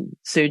full-on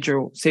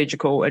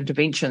surgical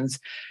interventions,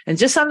 and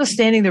just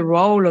understanding the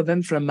role of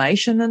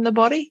inflammation in the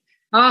body.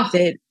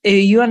 That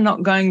you are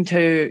not going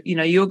to,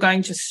 you're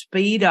going to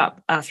speed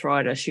up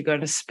arthritis. You're going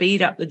to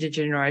speed up the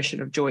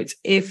degeneration of joints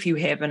if you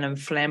have an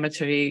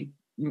inflammatory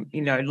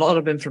a lot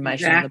of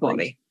inflammation in the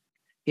body.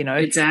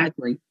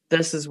 Exactly.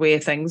 This is where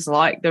things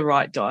like the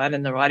right diet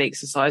and the right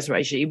exercise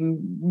regime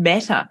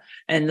matter.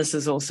 And this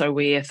is also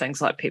where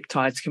things like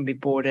peptides can be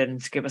brought in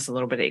to give us a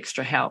little bit of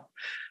extra help.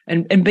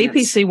 And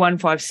BPC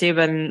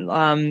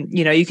 157,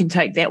 you can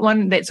take that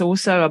one. That's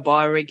also a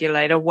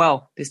bioregulator.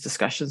 Well, there's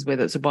discussions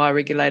whether it's a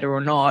bioregulator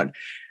or not,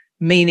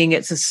 meaning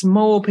it's a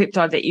small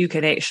peptide that you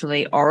can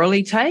actually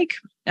orally take.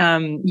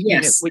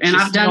 Yes, and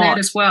I've done that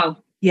as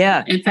well.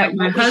 Yeah. In fact,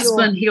 my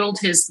husband healed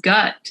his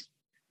gut.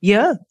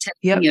 Yeah.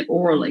 Taking it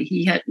orally.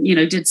 He had,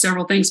 did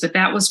several things, but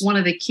that was one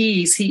of the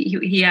keys.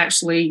 He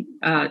actually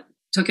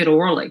took it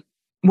orally.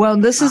 Well,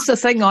 this is the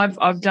thing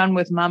I've done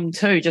with Mum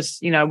too,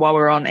 just, while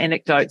we're on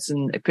anecdotes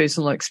and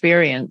personal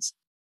experience.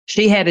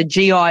 She had a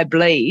GI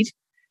bleed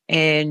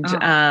and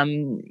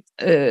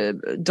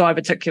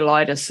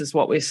diverticulitis is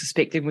what we're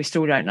suspecting. We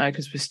still don't know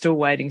because we're still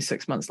waiting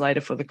 6 months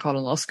later for the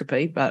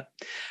colonoscopy. But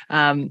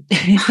in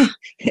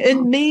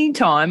the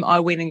meantime, I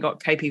went and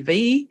got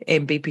KPV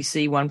and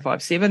BPC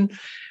 157,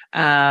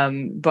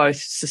 both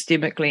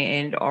systemically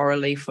and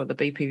orally for the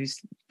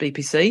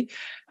BPC.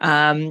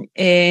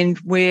 And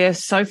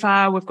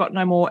we've got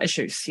no more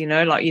issues, I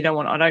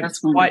don't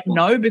quite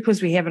know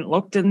because we haven't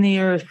looked in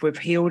there if we've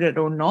healed it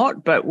or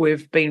not, but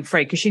we've been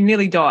free because she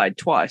nearly died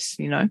twice,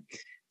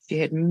 She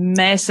had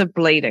massive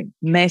bleeding.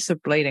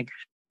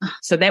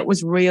 So that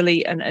was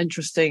really an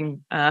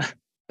interesting,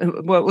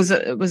 it was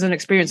an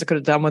experience I could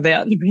have done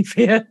without, to be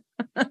fair.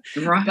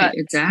 Right, but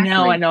exactly.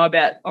 Now I know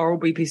about oral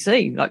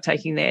BPC, like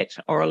taking that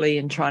orally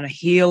and trying to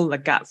heal the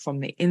gut from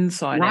the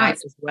inside out,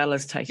 as well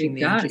as taking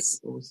the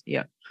injectables.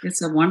 Yeah,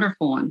 it's a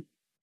wonderful one.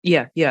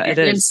 Yeah, it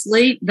is. And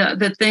sleep,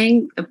 the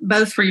thing,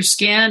 both for your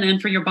skin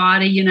and for your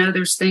body,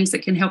 there's things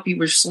that can help you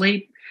with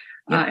sleep.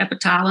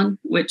 Epitalin,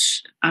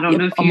 which I don't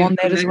know if I'm on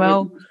that as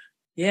well.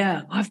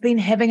 Yeah, I've been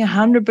having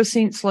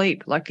 100%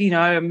 sleep.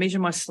 I measure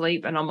my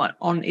sleep and I'm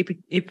on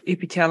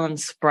Epitalin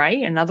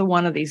spray, another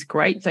one of these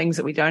great things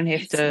that we don't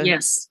have to,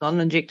 it's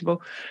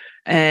non-injectable,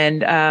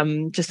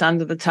 and just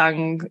under the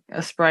tongue,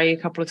 a spray a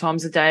couple of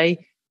times a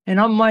day. And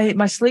on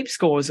my sleep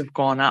scores have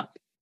gone up,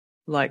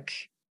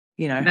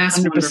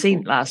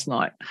 100% last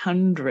night,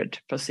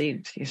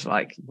 100%. It's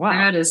like,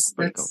 wow.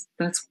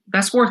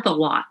 That's worth a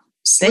lot.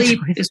 Sleep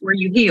is where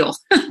you heal.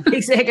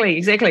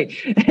 Exactly.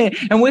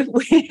 And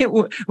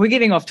we're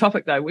getting off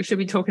topic though. We should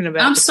be talking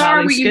about. I'm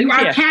sorry,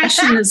 our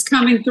passion is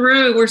coming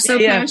through. We're so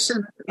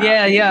passionate.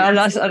 I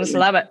just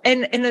love it.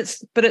 And it's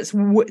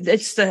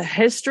the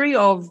history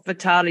of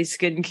Vitale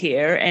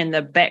skincare and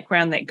the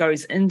background that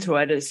goes into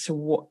it is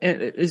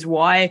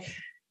why.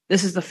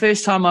 This is the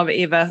first time I've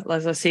ever,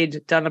 as I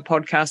said, done a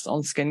podcast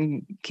on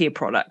skincare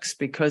products,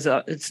 because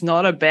it's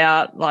not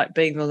about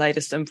being the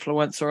latest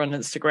influencer on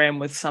Instagram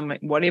with some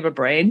whatever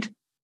brand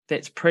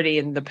that's pretty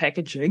in the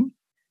packaging.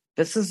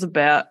 This is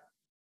about,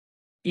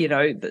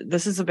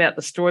 the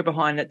story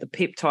behind it, the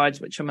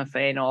peptides, which I'm a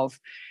fan of,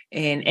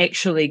 and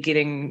actually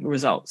getting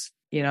results.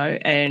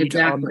 And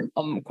exactly.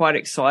 I'm quite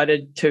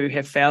excited to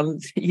have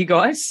found you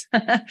guys.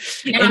 And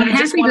I'm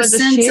happy to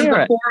send some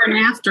before and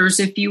afters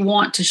if you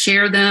want to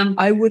share them.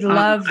 I would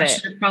love that. I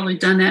should have probably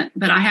done that,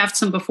 but I have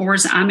some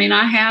befores.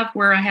 I have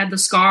where I had the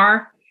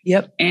scar.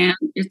 Yep. And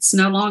it's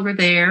no longer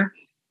there.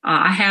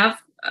 I have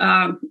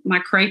my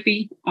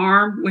crepey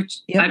arm, which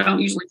I don't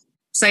usually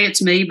say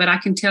it's me, but I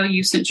can tell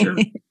you since you're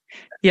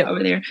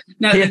over there.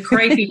 No, the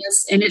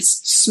crepiness, and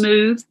it's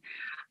smooth.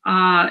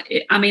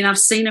 I've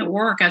seen it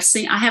work. I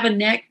have a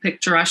neck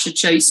picture I should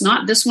show you.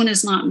 This one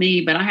is not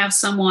me, but I have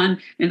someone,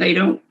 and they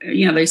don't,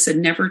 they said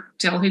never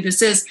tell who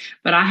this is,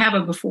 but I have a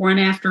before and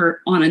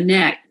after on a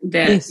neck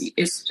that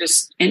is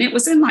just, and it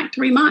was in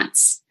 3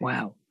 months.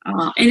 Wow.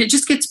 And it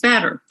just gets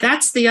better.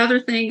 That's the other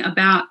thing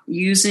about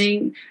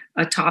using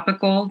a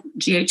topical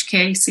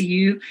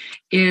GHK-Cu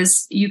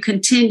is you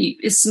continue.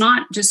 It's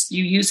not just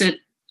you use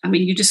it.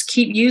 You just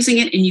keep using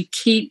it and you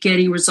keep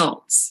getting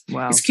results.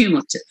 Wow. It's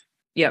cumulative.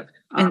 Yep.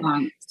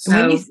 And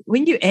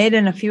when you add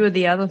in a few of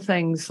the other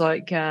things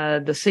like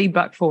the sea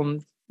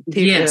buckthorn,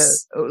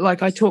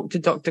 I talked to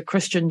Dr.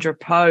 Christian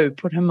Drapeau,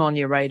 put him on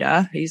your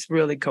radar. He's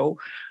really cool.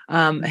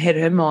 I had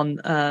him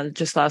on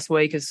just last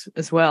week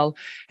as well,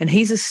 and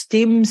he's a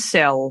stem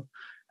cell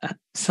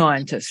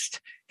scientist.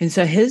 And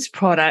so his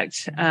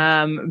product,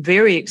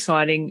 very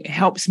exciting,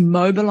 helps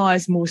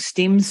mobilize more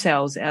stem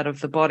cells out of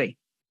the body,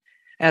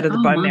 out of the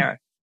bone marrow.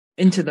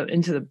 Into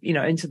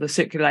the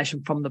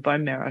circulation from the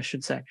bone marrow, I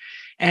should say.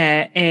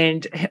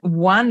 And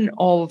one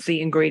of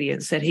the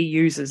ingredients that he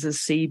uses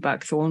is sea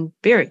buckthorn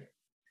berry.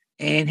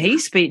 And he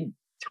spent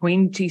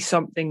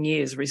 20-something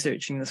years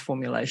researching this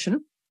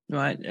formulation,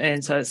 right?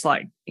 And so it's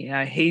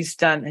he's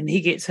done, and he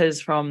gets his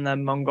from the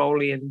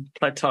Mongolian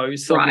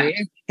plateaus somewhere.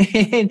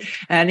 Right.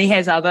 and he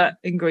has other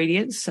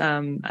ingredients,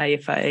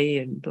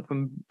 AFA and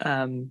from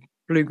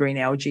blue-green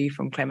algae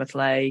from Klamath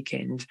Lake,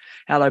 and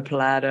aloe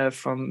palata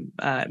from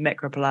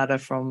macropalata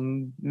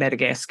from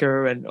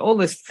Madagascar, and all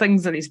these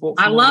things that he's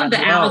walked. I love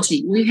the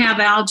algae. We have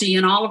algae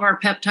in all of our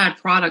peptide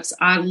products.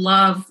 I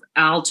love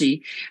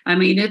algae.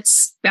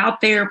 It's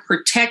out there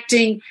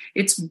protecting.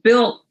 It's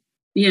built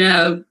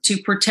to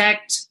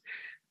protect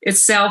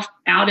itself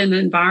out in the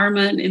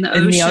environment, in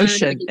the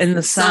ocean, in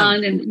the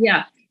sun.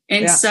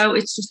 And so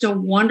it's just a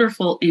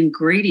wonderful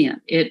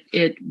ingredient.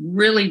 It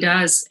really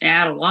does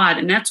add a lot.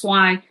 And that's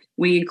why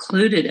we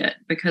included it,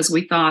 because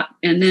we thought,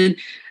 and then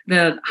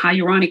the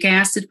hyaluronic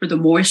acid for the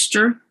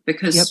moisture,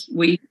 because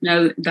we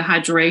know the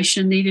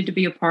hydration needed to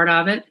be a part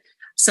of it,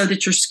 so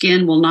that your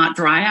skin will not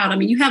dry out. I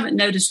mean, you haven't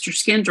noticed your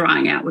skin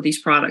drying out with these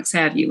products,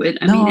 have you? It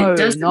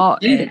doesn't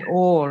not do at that.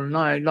 all.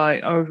 No,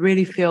 like I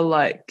really feel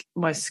like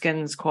my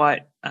skin's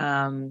quite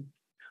a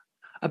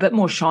bit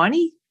more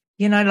shiny,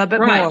 a bit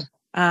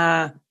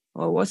more,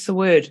 what's the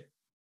word?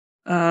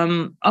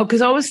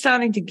 Because I was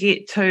starting to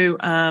get to,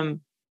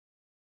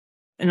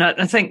 and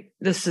I think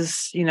this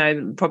is,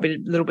 probably a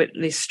little bit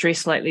less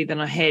stress lately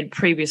than I had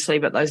previously,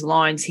 but those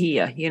lines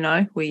here,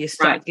 where you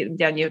start getting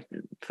down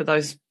for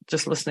those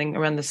just listening,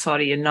 around the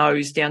side of your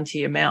nose down to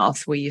your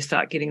mouth, where you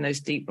start getting those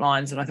deep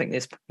lines. And I think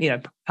there's,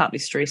 partly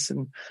stress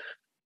and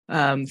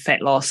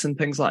fat loss and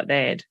things like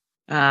that.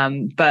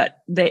 But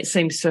that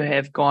seems to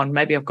have gone.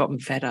 Maybe I've gotten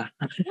fatter.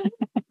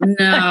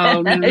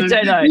 No. I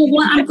don't know.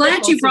 Well, I'm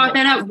glad you brought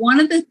that up. One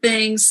of the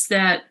things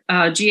that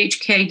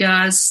GHK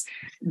does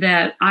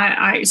that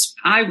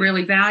I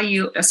really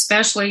value,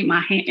 especially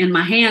in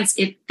my hands,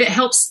 it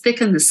helps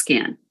thicken the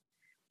skin.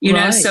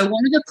 So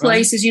one of the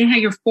places, how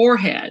your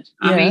forehead,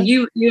 I mean,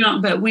 you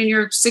don't, but when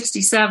you're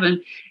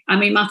 67, I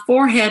mean, my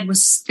forehead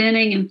was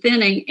thinning, and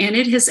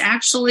it has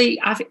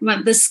actually,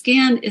 the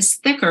skin is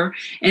thicker.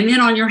 And then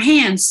on your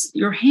hands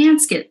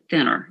get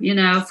thinner,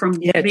 from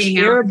being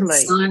out in the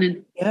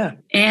sun.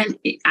 And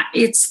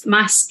it's,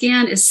 my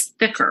skin is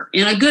thicker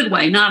in a good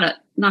way, not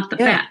the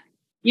fat.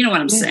 You know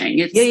what I'm saying?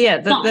 It's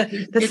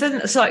The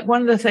thin, it's like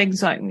one of the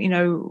things, like,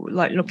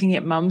 like looking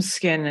at mum's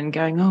skin and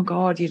going, oh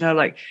God,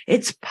 like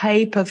it's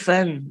paper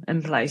thin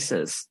in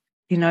places,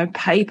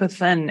 paper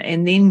thin.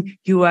 And then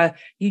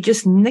you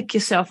just nick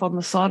yourself on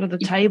the side of the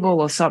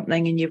table or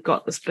something, and you've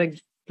got this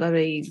big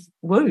bloody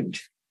wound.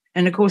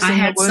 And of course,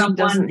 the wound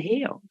doesn't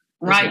heal.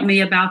 Write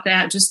me about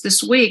that just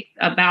this week,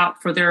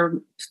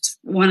 for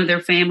one of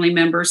their family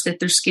members, that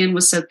their skin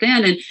was so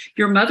thin, and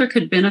your mother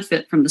could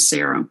benefit from the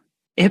serum.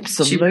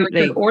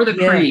 Absolutely. Or the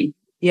cream.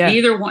 Yeah.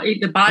 Either one,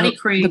 the body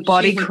cream. The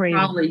body cream.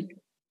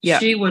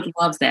 She would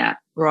love that.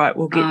 Right.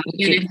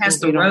 It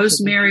has the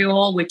rosemary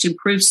oil, which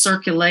improves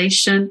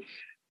circulation.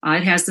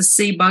 It has the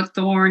sea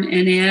buckthorn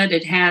in it.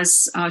 It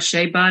has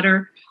shea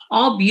butter.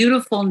 All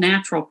beautiful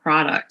natural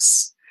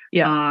products.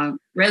 Yeah.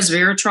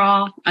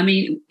 Resveratrol. I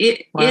mean,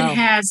 it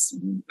has,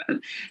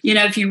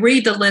 if you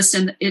read the list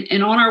and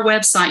on our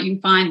website, you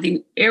can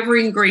find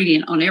every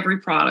ingredient on every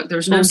product.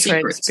 There's no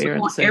secrets. We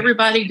want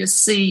everybody to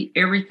see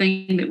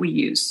everything that we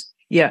use.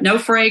 Yeah. No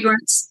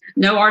fragrance,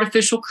 no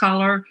artificial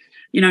color,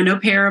 no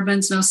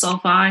parabens, no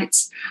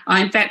sulfites.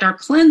 In fact, our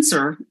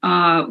cleanser,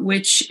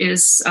 which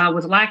is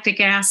with lactic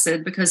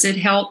acid, because it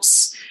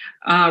helps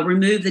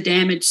remove the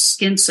damaged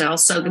skin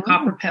cells, so the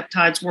copper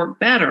peptides work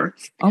better.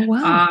 Oh,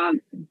 wow.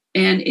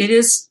 And it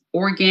is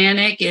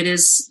organic. It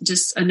is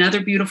just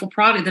another beautiful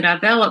product that I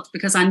developed,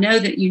 because I know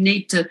that you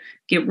need to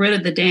get rid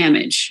of the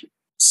damage,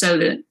 so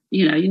that,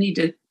 you need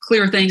to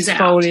clear things out.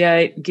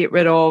 Exfoliate, get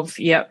rid of,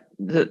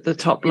 the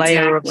top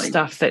layer of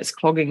stuff that's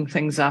clogging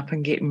things up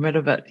and getting rid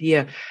of it.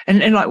 Yeah.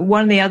 And like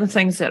one of the other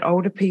things that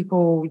older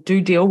people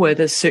do deal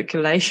with is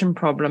circulation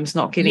problems,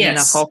 not getting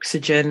enough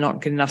oxygen, not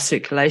getting enough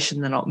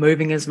circulation. They're not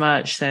moving as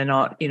much. They're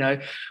not,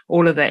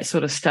 all of that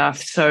sort of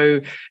stuff.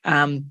 So,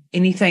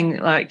 anything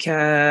like,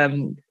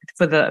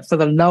 for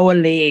the lower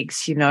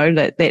legs,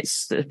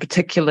 that's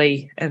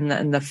particularly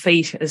in the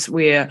feet is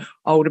where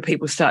older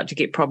people start to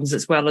get problems,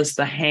 as well as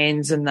the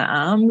hands and the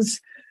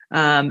arms.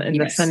 And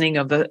the thinning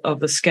of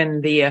the skin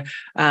there.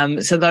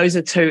 So those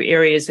are two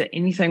areas that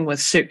anything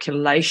with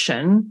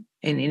circulation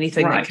and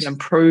anything that can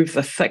improve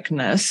the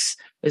thickness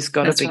has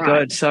got to be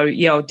good. So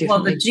I'll definitely.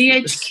 Well, the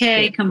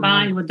GHK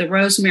combined with the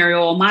rosemary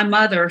oil. My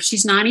mother,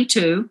 she's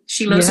 92.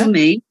 She lives with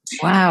me.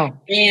 Wow.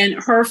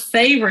 And her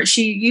favorite,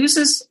 she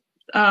uses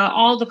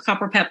all the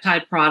copper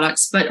peptide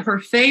products, but her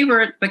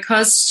favorite,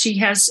 because she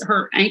has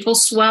her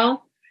ankles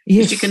swell.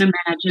 As you can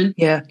imagine.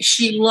 Yeah.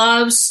 She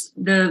loves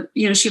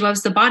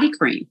the body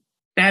cream.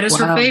 That is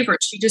her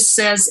favorite. She just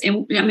says,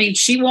 and I mean,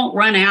 she won't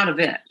run out of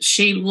it.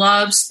 She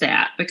loves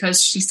that,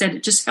 because she said,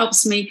 it just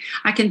helps me.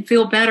 I can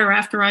feel better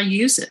after I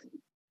use it.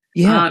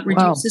 Yeah. It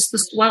reduces the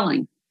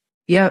swelling.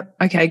 Yeah.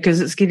 Okay.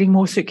 Because it's getting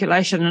more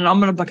circulation. And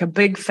I'm like a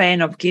big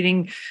fan of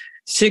getting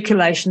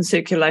circulation. So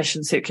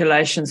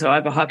I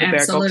have a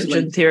hyperbaric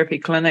oxygen therapy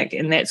clinic,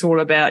 and that's all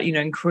about,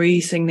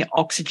 increasing the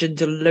oxygen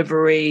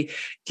delivery,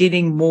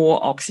 getting more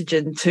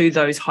oxygen to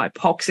those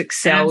hypoxic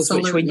cells,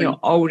 which when you're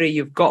older,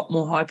 you've got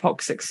more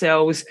hypoxic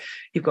cells,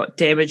 you've got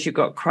damage, you've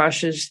got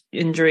crushes,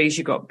 injuries,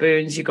 you've got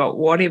burns, you've got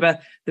whatever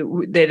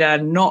that are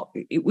not,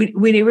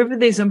 whenever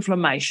there's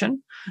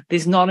inflammation,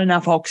 there's not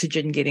enough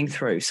oxygen getting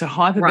through. So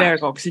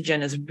hyperbaric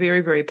oxygen is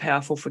very, very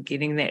powerful for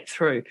getting that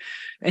through.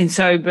 And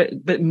so,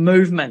 but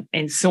movement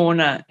and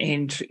sauna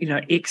and,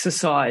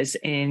 exercise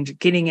and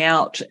getting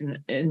out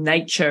in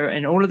nature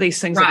and all of these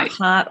things are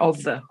part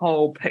of the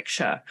whole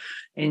picture.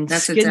 And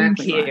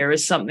skincare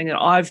is something that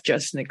I've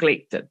just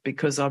neglected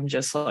because I'm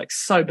just like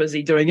so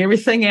busy doing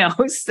everything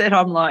else that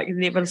I'm like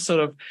never sort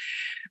of,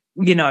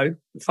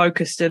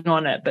 focused in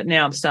on it. But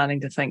now I'm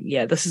starting to think,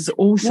 this is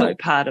also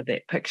part of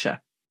that picture.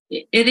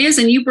 It is.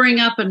 And you bring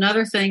up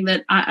another thing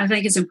that I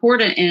think is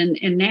important.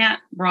 And Nat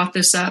brought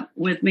this up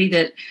with me,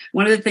 that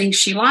one of the things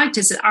she liked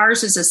is that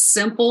ours is a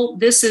simple,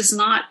 this is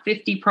not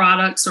 50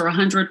 products or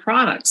 100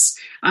 products.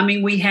 I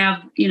mean, we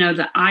have,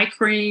 the eye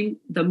cream,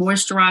 the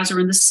moisturizer,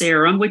 and the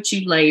serum, which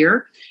you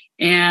layer,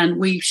 and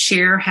we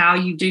share how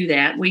you do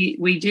that.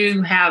 We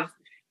do have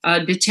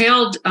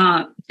detailed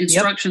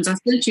instructions. I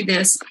sent you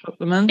this,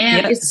 and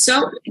it's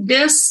so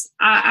this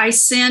I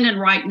send and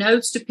write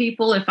notes to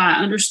people if I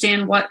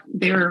understand what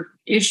their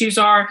issues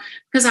are,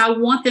 because I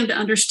want them to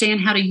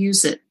understand how to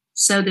use it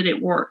so that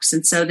it works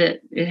and so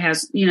that it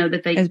has,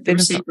 that they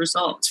receive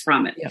results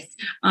from it. Yep.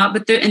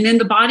 And then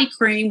the body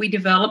cream we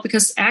developed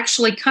because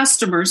actually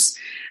customers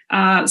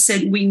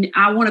said,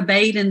 I want to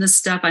bathe in this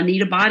stuff. I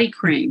need a body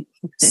cream.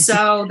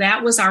 So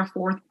that was our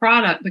fourth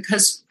product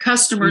because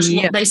customers,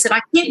 they said,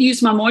 I can't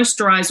use my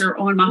moisturizer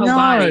on my whole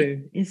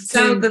body.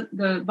 So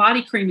the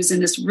body cream is in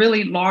this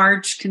really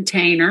large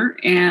container.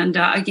 And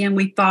again,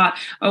 we thought,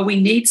 we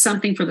need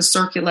something for the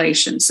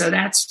circulation. So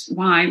that's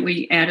why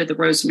we added the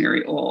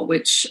rosemary oil,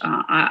 which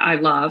I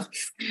love.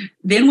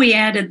 Then we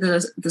added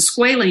the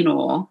squalene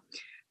oil,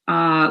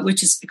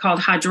 which is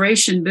called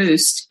Hydration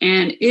Boost.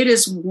 And it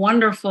is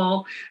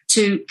wonderful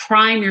to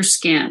prime your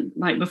skin.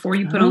 Like before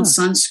you put on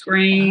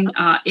sunscreen,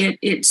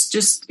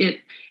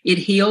 it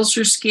heals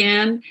your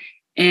skin.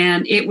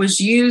 And it was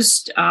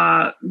used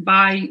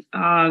by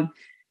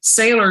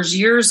sailors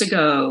years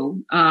ago,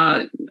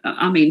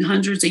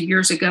 hundreds of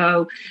years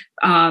ago,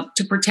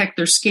 to protect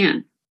their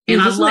skin.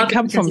 And I love it.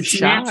 Come from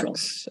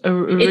sharks.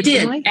 It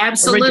did,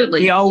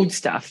 absolutely. The old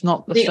stuff,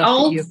 not the stuff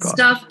old that you've got.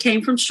 Stuff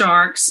came from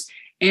sharks.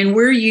 And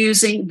we're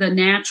using the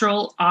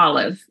natural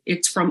olive.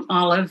 It's from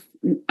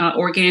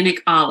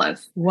organic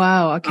olive.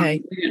 Wow,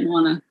 okay. We didn't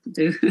want to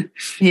do...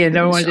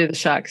 don't want to do the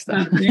shark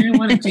stuff. We didn't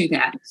want to do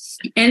that.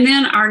 And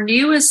then our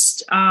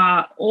newest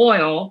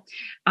oil,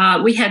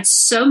 we had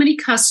so many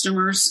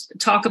customers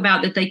talk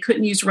about that they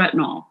couldn't use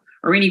retinol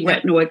or any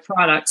retinoid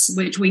products,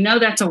 which we know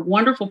that's a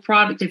wonderful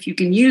product if you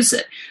can use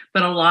it.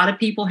 But a lot of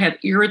people have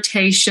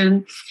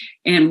irritation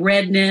and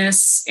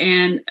redness.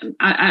 And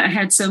I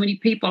had so many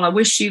people, I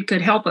wish you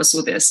could help us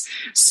with this.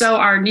 So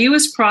our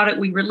newest product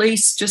we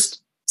released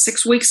just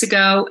 6 weeks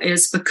ago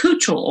is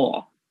bakuchiol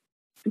oil.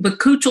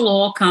 Bakuchiol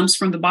oil comes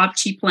from the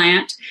bokchi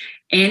plant,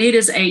 and it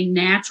is a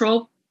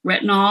natural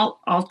retinol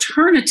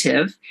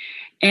alternative.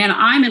 And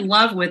I'm in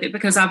love with it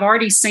because I've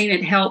already seen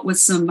it help with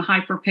some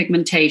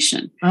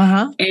hyperpigmentation.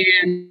 And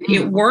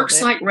it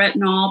works like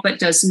retinol, but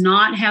does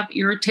not have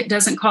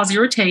doesn't cause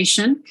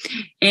irritation,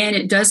 and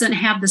it doesn't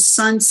have the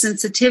sun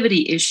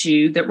sensitivity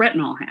issue that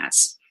retinol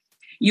has.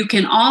 You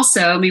can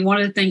also,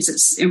 one of the things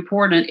that's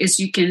important is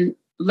you can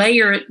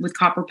layer it with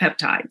copper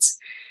peptides.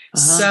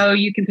 So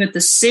you can put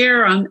the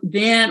serum,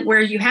 then where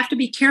you have to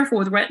be careful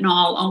with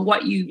retinol on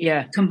what you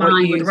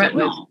combine with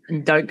retinol.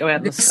 And don't go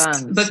out in the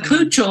sun.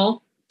 Bakuchiol,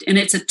 and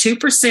it's a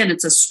 2%.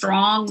 It's a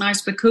strong,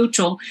 nice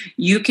bakuchiol.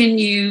 You can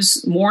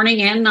use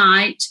morning and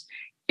night.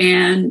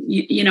 And,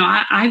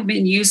 I've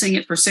been using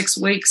it for 6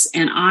 weeks,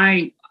 and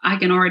I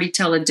can already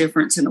tell a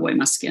difference in the way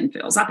my skin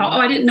feels. I thought,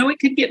 I didn't know it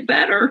could get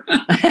better.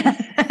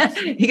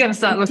 You're going to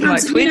start looking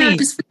like 20.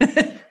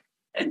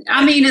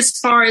 As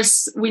far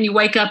as when you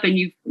wake up and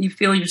you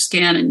feel your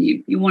skin and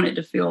you want it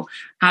to feel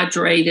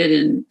hydrated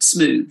and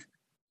smooth.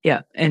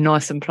 Yeah, and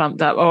nice and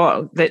plumped up.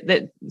 Oh,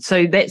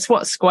 so that's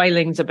what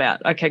squalene's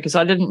about. Okay, because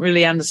I didn't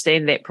really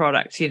understand that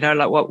product,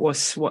 like what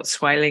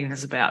squalene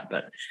is about.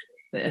 But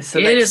so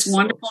it is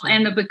wonderful,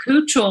 and the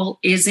bakuchiol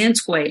is in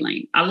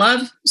squalene. I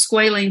love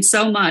squalene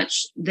so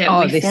much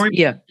that we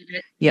formulated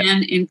it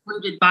and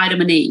included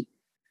vitamin E.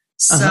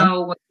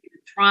 So we're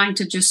trying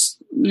to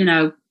just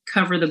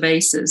cover the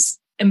bases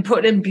and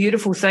put in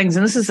beautiful things.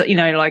 And this is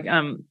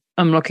I'm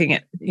looking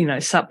at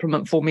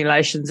supplement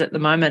formulations at the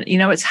moment.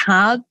 It's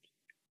hard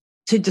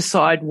to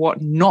decide what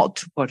not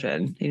to put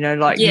in,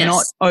 not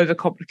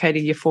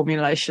overcomplicating your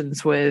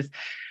formulations with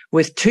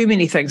too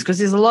many things, because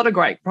there's a lot of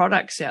great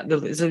products out there.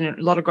 There's a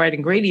lot of great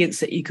ingredients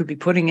that you could be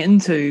putting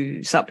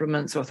into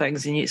supplements or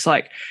things. And it's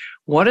like,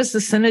 what is the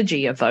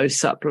synergy of those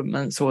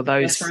supplements or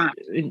those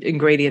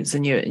ingredients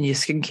in your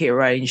skincare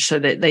range so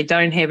that they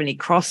don't have any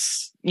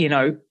cross,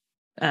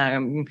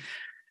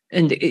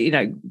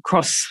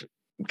 cross,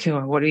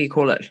 what do you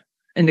call it?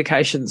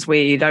 Indications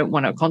where you don't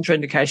want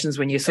contraindications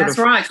when you sort of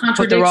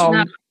put the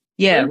wrong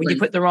when you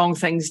put the wrong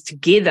things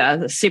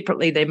together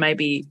separately. They may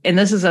be, and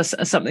this is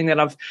something that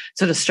I've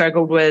sort of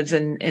struggled with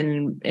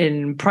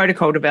in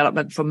protocol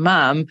development for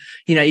mum.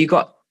 You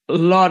got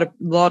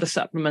lot of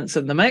supplements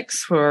in the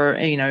mix for,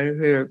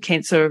 her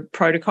cancer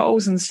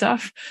protocols and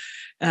stuff.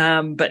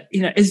 But,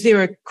 is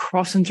there a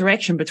cross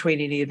interaction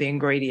between any of the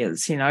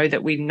ingredients,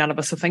 that none of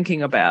us are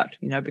thinking about,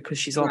 because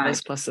she's on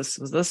this plus this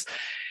was this.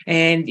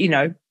 And,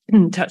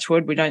 touch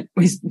wood, we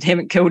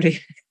haven't killed her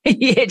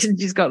yet, and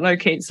she's got no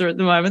cancer at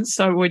the moment.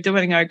 So we're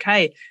doing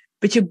okay.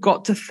 But you've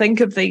got to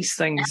think of these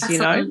things,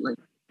 Absolutely.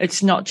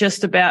 It's not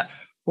just about,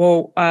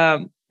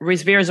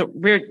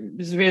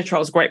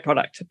 resveratrol is a great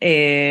product,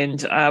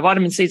 and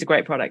vitamin C is a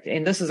great product,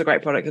 and this is a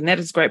great product, and that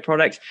is a great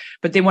product.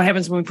 But then what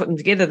happens when we put them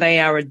together? They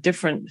are a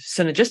different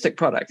synergistic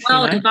product.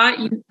 Well,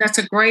 that's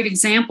a great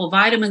example.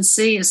 Vitamin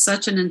C is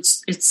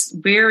it's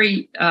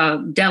very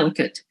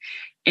delicate,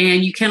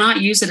 and you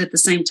cannot use it at the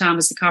same time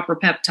as the copper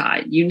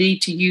peptide. You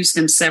need to use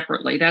them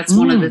separately. That's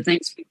one of the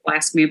things people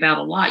ask me about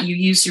a lot. You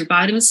use your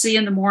vitamin C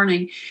in the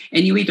morning,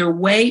 and you either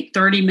wait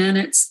 30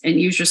 minutes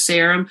and use your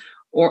serum,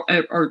 or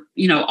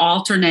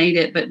alternate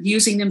it, but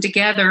using them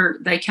together,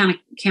 they kind of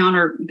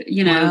counter,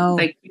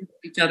 they cancel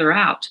each other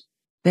out.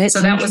 So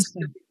that was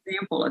an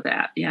example of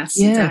that. Yes,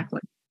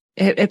 exactly.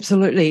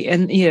 Absolutely.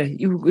 And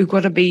we've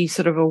got to be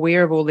sort of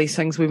aware of all these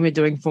things when we're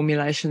doing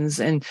formulations,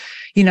 and,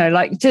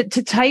 like to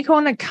take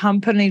on a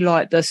company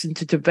like this and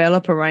to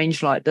develop a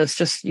range like this,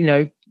 just,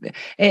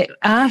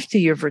 after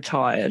you've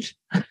retired.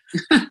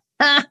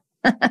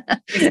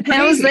 How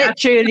has that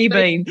journey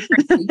been?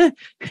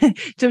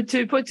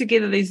 to put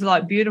together these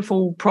like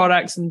beautiful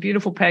products and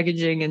beautiful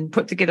packaging, and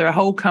put together a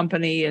whole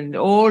company and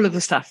all of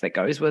the stuff that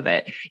goes with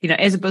it.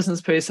 As a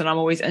business person, I'm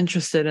always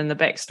interested in the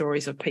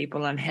backstories of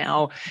people and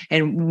how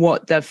and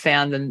what they've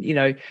found,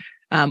 and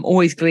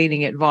always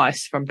gleaning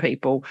advice from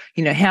people.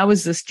 How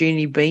has this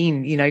journey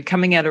been?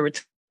 Coming out of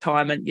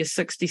retirement, you're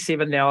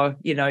 67 now.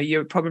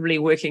 You're probably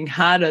working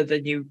harder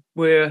than you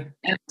were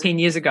 10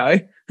 years ago.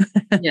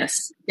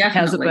 Yes, definitely.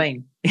 How's it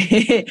been?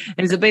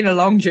 Has it been a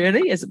long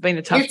journey? Has it been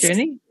a tough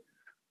journey?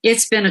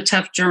 It's been a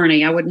tough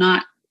journey. I would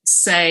not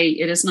say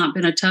it has not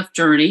been a tough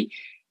journey.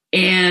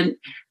 And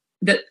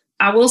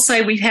I will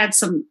say we've had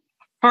some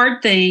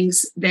hard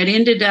things that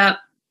ended up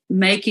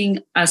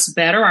making us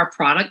better, our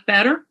product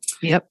better.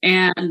 Yep.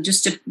 And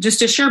just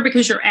to share,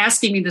 because you're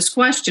asking me this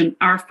question,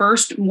 our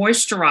first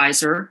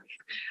moisturizer,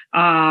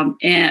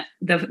 and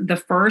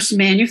the first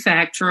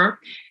manufacturer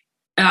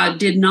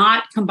did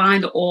not combine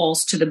the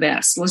oils to the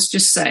best. Let's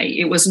just say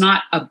it was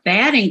not a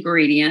bad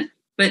ingredient,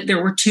 but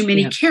there were too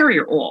many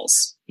carrier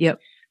oils. Yep.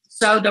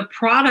 So the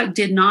product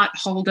did not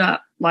hold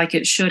up like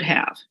it should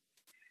have.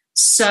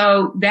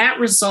 So that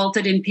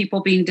resulted in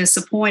people being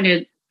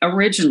disappointed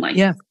originally.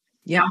 Yeah.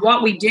 Yeah. Now,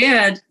 what we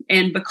did,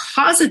 and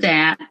because of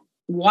that,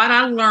 what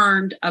I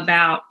learned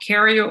about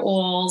carrier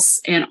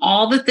oils and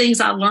all the things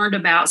I learned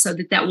about, so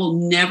that will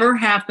never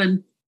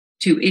happen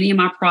to any of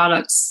my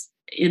products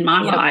in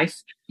my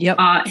life,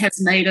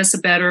 has made us a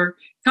better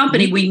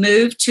company. We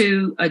moved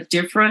to a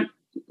different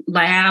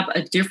lab,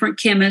 a different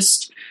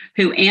chemist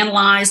who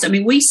analyzed. I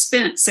mean, we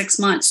spent 6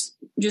 months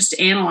just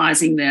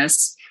analyzing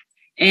this.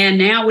 And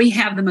now we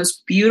have the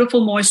most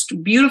beautiful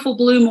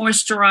blue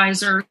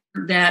moisturizer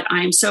that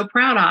I am so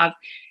proud of.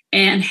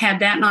 And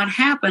had that not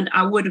happened,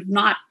 I would have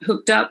not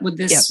hooked up with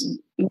this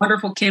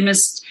wonderful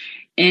chemist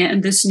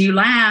and this new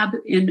lab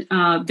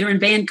they're in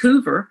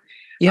Vancouver.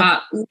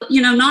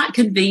 Not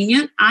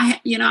convenient.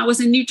 I was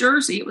in New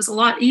Jersey. It was a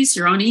lot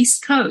easier on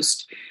East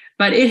Coast,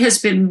 but it has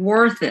been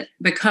worth it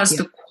because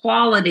the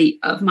quality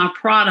of my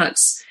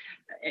products,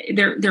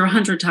 they're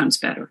 100 times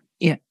better.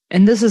 Yeah.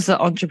 And this is the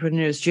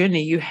entrepreneur's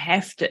journey. You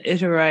have to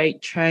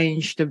iterate,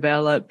 change,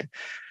 develop,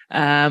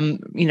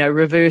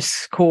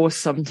 reverse course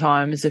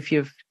sometimes if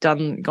you've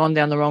gone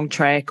down the wrong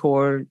track,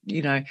 or,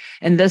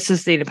 and this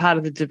is then a part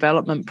of the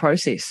development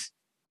process.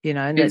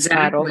 And that's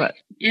part of it.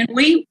 And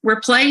we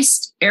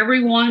replaced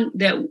everyone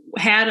that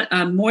had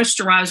a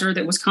moisturizer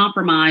that was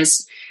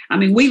compromised. I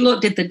mean, we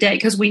looked at the date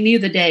because we knew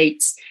the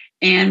dates,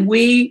 and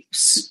we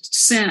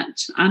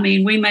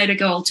we made a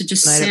goal to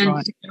just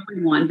send to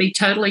everyone, be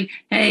totally,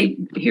 hey,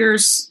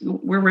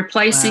 we're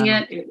replacing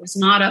it. It was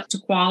not up to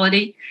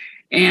quality.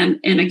 And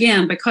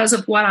again, because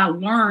of what I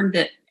learned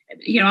that,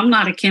 I'm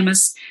not a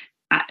chemist,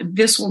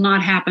 this will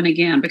not happen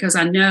again because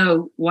I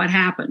know what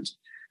happened.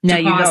 Now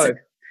you know.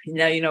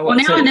 Now you know what.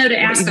 Well, now I know to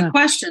ask the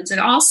questions, and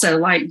also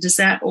does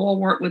that oil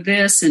work with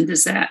this, and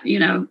does that,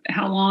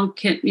 how long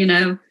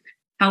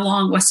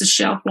what's the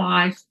shelf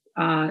life?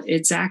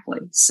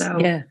 Exactly.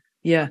 So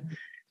yeah.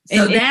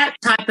 So that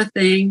type of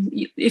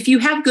thing. If you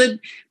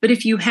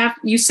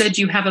you said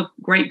you have a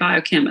great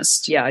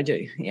biochemist. Yeah, I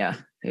do. Yeah.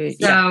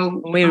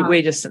 So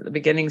we're just at the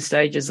beginning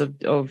stages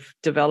of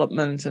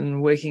development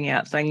and working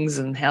out things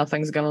and how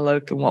things are going to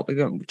look and what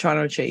we're trying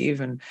to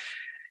achieve, and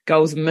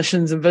goals and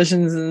missions and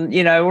visions and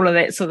all of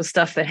that sort of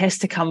stuff that has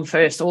to come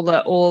first, all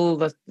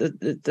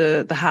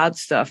the hard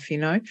stuff,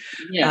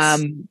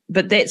 Yes.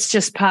 But that's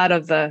just part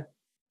of the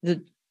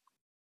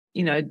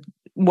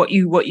what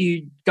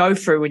you go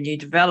through when you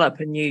develop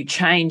and you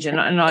change. And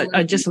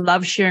I just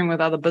love sharing with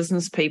other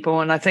business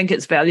people. And I think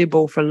it's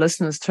valuable for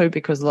listeners too,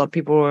 because a lot of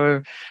people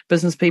are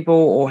business people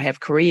or have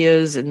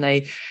careers, and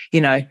they,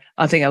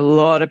 I think a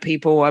lot of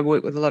people, I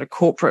work with a lot of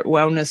corporate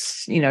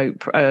wellness,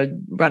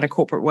 run a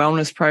corporate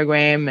wellness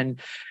program,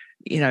 and,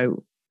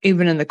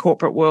 even in the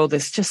corporate world,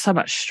 there's just so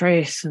much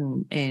stress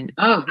and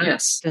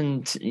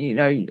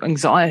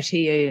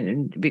anxiety,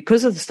 and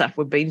because of the stuff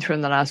we've been through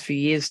in the last few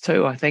years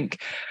too, I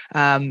think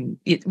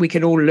we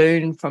can all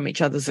learn from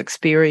each other's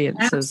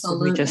experiences.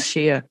 Absolutely. And we just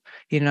share,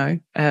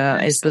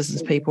 as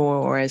business people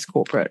or as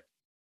corporate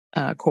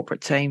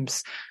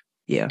teams.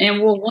 Yeah.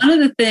 And one of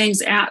the things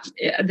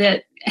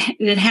that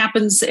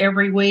happens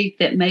every week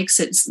that makes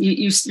it,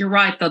 you're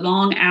right, the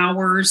long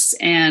hours,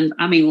 and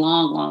I mean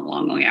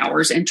long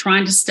hours, and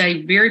trying to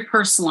stay very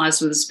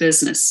personalized with this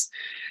business,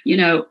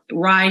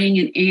 writing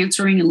and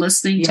answering and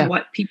listening to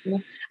what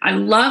people, I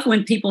love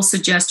when people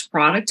suggest a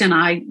product, and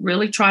I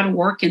really try to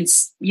work and,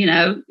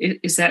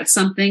 is that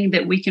something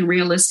that we can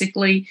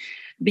realistically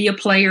be a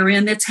player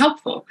in that's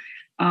helpful?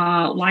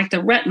 Like the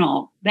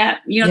retinol,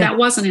 that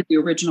wasn't in the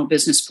original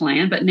business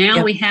plan, but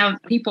now we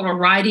have people are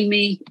writing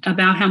me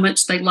about how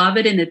much they love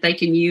it and that they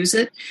can use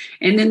it.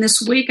 And then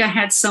this week I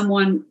had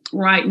someone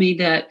write me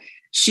that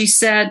she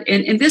said,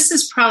 and this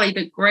is probably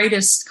the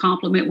greatest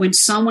compliment, when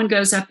someone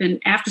goes up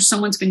and after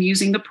someone's been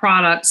using the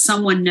product,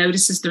 someone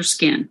notices their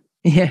skin.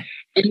 Yeah.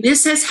 And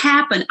this has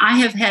happened. I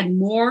have had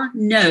more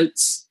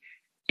notes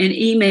and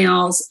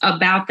emails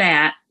about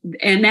that.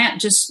 And that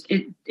just,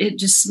 it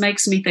just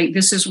makes me think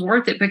this is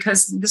worth it,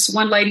 because this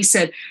one lady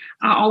said,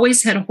 I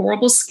always had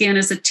horrible skin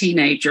as a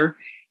teenager.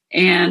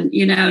 And,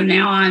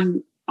 now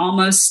I'm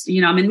almost,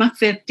 I'm in my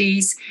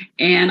 50s.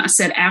 And I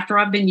said, after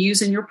I've been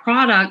using your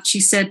product,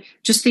 she said,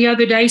 just the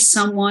other day,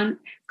 someone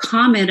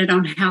commented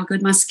on how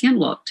good my skin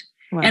looked.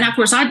 Wow. And of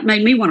course, it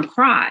made me want to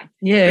cry.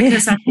 Yeah.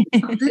 Because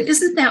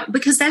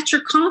because that's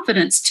your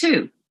confidence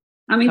too.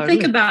 I mean, Totally.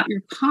 Think about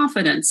your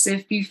confidence.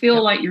 If you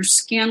feel like your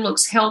skin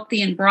looks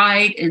healthy and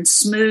bright and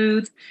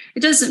smooth,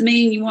 it doesn't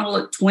mean you want to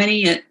look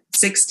 20 at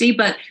 60,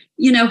 but,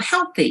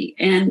 healthy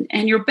and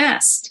your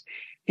best.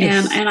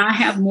 Yes. And I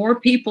have more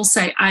people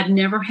say, I've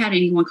never had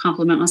anyone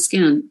compliment my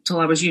skin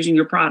until I was using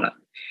your product.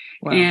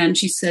 Wow. And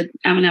she said,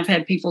 I've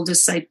had people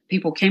just say,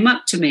 people come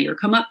up to me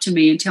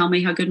and tell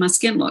me how good my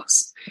skin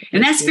looks.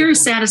 And that's very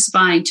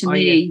satisfying to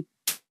me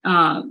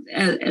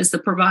as the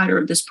provider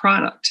of this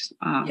product.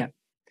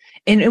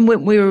 And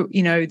when we're,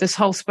 this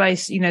whole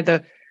space,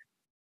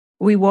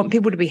 we want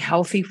people to be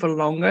healthy for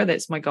longer.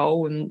 That's my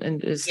goal,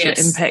 and is to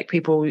impact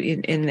people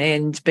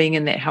and being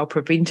in that health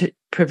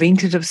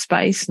preventative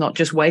space, not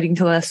just waiting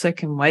till they're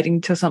sick and waiting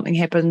till something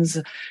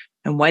happens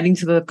and waiting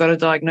till they've got a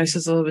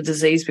diagnosis of a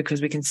disease, because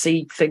we can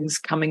see things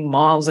coming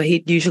miles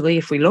ahead usually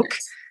if we look.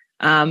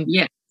 But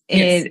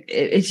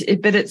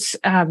it's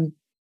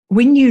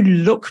when you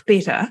look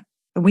better,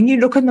 when you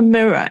look in the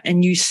mirror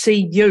and you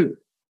see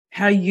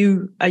how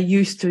you are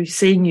used to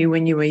seeing you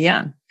when you were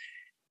young,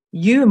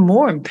 you're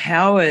more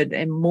empowered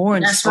and more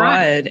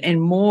inspired and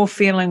more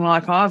feeling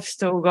like I've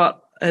still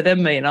got it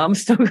in me and I'm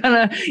still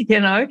gonna,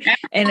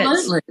 and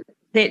it's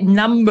that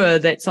number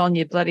that's on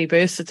your bloody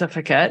birth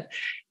certificate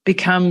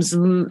becomes a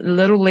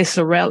little less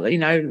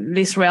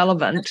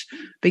relevant,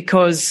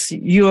 because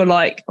you're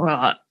like,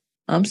 well,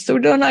 I'm still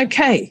doing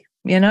okay,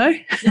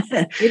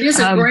 It is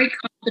a great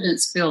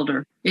confidence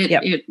builder.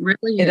 It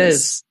really is. It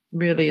is.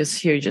 Really is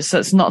huge. So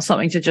it's not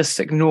something to just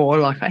ignore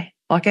like I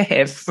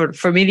have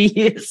for many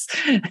years.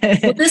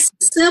 Well, this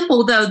is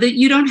simple though, that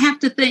you don't have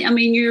to think. I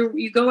mean,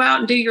 you go out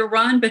and do your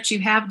run, but you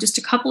have just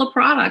a couple of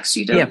products.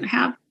 You don't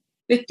have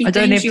 50 I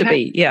don't things have to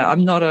be. Yeah,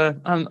 I'm not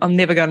I'm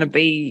never going to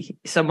be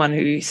someone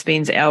who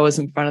spends hours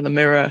in front of the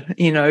mirror,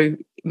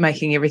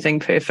 making everything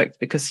perfect,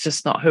 because it's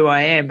just not who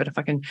I am. But if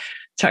I can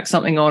chuck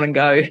something on and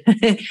go,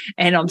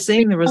 and I'm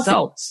seeing the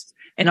results.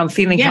 And I'm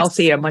feeling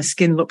healthier. My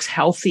skin looks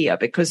healthier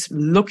because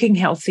looking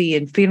healthy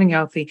and feeling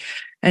healthy.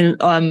 And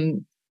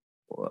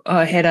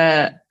I had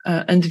a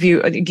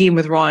interview again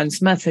with Ryan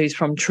Smith, who's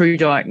from True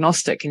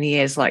Diagnostic, and he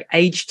has like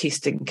age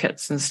testing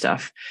kits and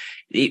stuff.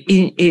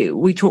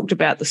 We talked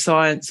about the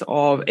science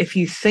of if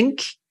you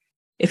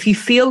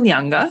feel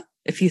younger,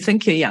 if you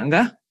think you're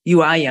younger,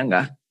 you are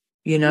younger.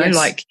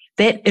 Like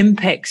that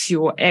impacts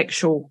your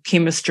actual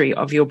chemistry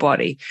of your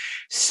body.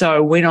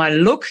 So when I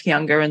look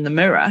younger in the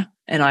mirror,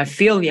 and I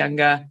feel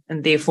younger,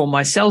 and therefore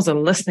my cells are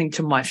listening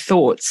to my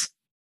thoughts,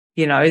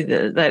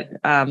 that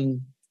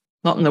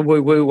not in the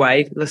woo-woo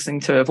way,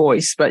 listening to a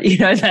voice, but,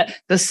 that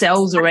the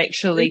cells are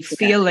actually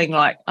feeling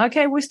like,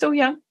 okay, we're still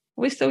young.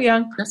 We're still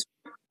going for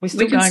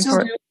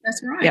it.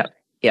 That's right.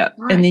 Yeah.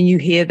 Right. And then you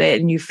hear that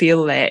and you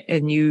feel that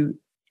and you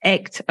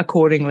act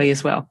accordingly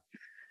as well.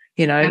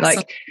 Absolutely.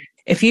 Like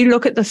if you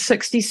look at the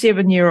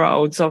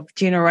 67-year-olds of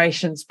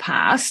generations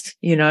past,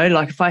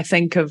 like if I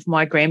think of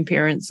my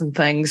grandparents and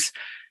things,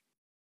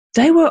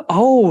 they were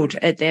old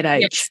at that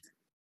age. Yes.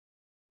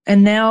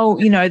 And now,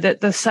 that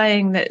the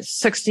saying that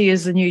 60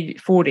 is the new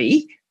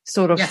 40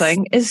 sort of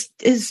thing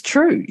is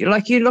true.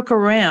 Like you look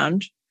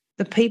around,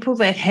 the people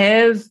that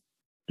have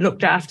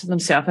looked after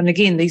themselves. And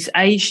again, these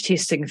age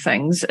testing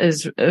things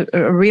is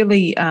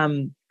really,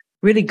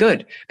 really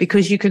good,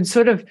 because you can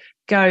sort of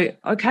go,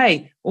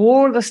 okay,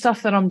 all the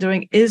stuff that I'm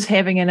doing is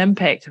having an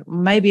impact.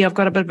 Maybe I've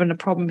got a bit of a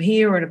problem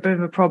here and a bit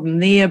of a problem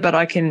there, but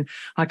I can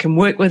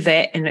work with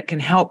that, and it can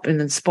help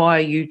and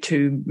inspire you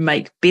to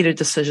make better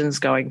decisions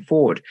going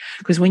forward.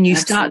 Because when you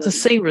start to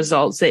see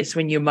results, that's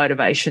when your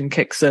motivation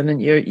kicks in,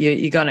 and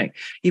you've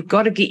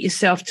got to get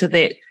yourself to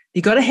that.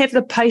 You've got to have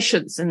the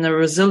patience and the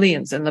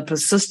resilience and the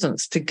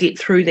persistence to get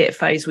through that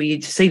phase where you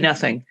see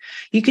nothing.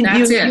 You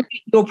get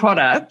your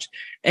product,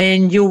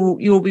 and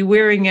you'll be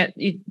wearing it,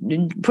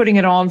 putting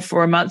it on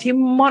for a month. You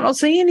might not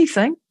see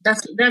anything.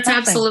 That's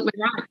absolutely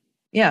right.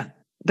 Yeah,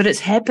 but it's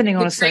happening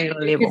on a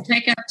cellular level. It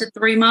can take up to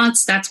 3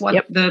 months. That's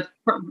what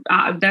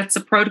that's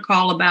a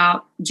protocol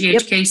about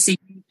GHKC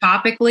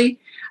topically.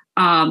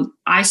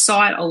 I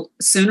saw it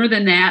sooner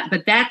than that,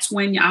 but that's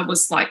when I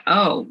was like,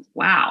 oh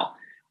wow.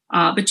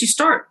 But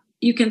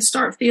you can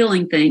start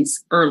feeling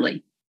things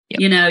early. Yep.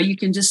 You know, you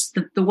can just,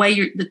 the way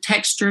the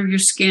texture of your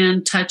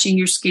skin, touching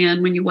your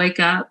skin when you wake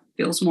up,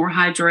 feels more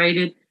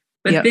hydrated.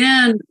 But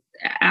then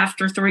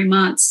after 3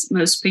 months,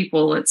 most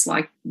people, it's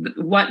like,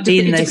 what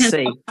depends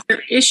on what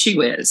their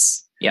issue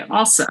is. Yeah.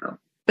 Also.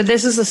 But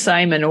this is the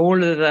same in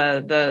all of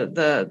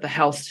the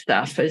health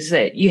stuff, is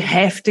that you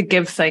have to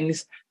give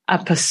things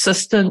a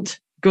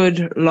persistent,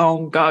 good,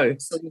 long go.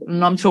 Absolutely.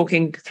 And I'm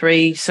talking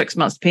 3-6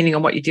 months, depending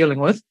on what you're dealing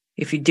with.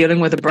 If you're dealing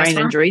with a brain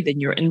injury, then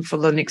you're in for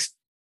the next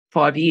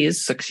 5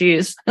 years, 6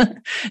 years.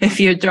 If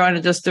you're trying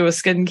to just do a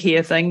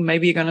skincare thing,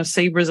 maybe you're going to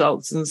see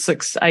results in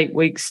 6, 8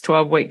 weeks,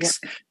 12 weeks.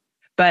 Yeah.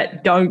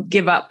 But don't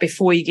give up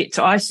before you get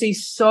to. I see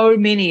so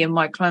many in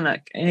my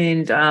clinic,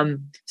 and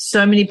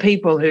so many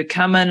people who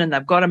come in and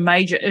they've got a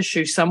major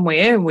issue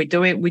somewhere, and we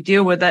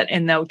deal with it,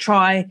 and they'll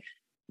try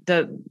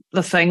the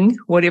thing,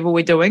 whatever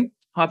we're doing,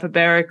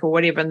 hyperbaric or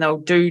whatever, and they'll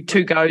do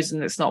 2 goes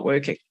and it's not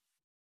working.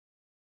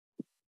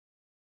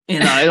 You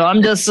know,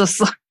 I'm just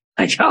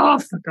like, oh,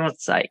 for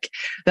God's sake.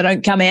 They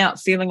don't come out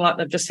feeling like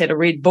they've just had a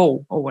Red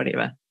Bull or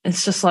whatever.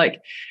 It's just like,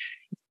 it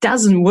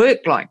doesn't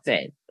work like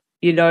that.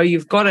 You know, you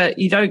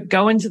don't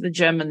go into the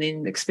gym and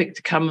then expect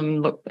to come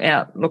and look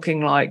out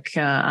looking like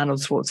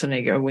Arnold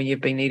Schwarzenegger when you've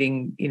been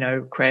eating, you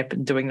know, crap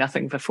and doing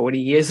nothing for 40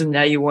 years. And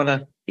now you want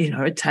to, you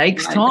know, it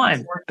takes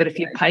time. But if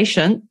you're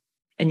patient,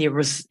 and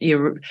you're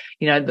you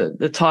know,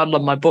 the title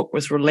of my book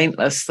was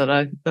Relentless, that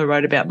I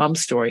wrote about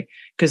Mum's story,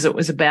 because it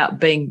was about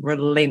being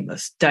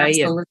relentless day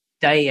in,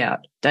 day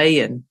out, day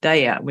in,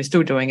 day out. We're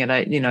still doing it,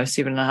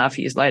 7.5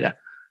 years later.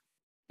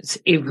 It's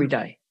every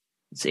day.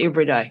 It's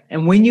every day.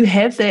 And when you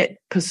have that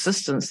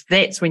persistence,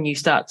 that's when you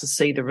start to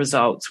see the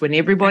results, when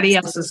everybody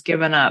else has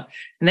given up.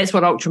 And that's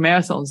what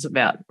ultramarathon's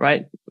about,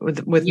 right?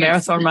 With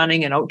marathon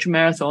running and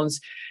ultramarathons,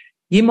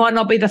 you might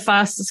not be the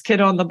fastest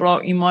kid on the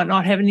block. You might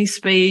not have any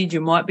speed. You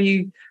might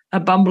be a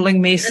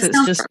bumbling mess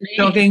that's just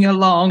jogging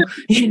along.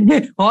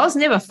 Well, I was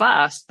never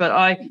fast, but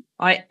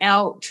I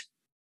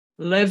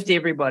outlived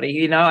everybody.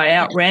 You know, I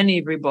outran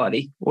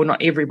everybody. Well,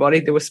 not everybody.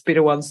 There were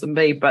better ones than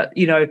me. But,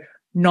 you know,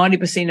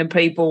 90% of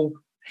people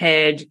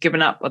had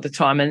given up by the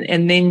time.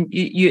 And then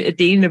you at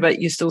the end of it,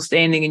 you're still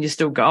standing and you're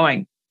still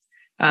going.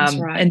 That's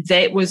right. And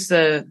that was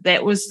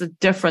the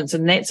difference.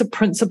 And that's a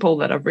principle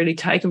that I've really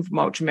taken from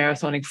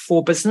ultramarathoning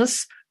for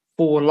business,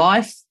 for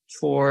life,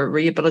 for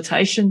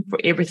rehabilitation, for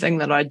everything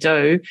that I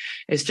do,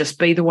 is just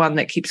be the one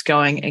that keeps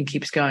going and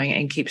keeps going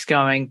and keeps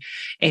going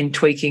and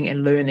tweaking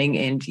and learning.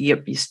 And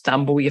you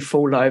stumble, you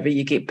fall over,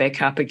 you get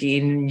back up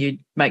again, you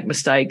make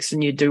mistakes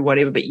and you do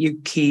whatever, but you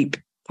keep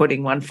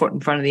putting one foot in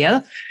front of the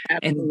other.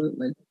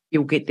 Absolutely. And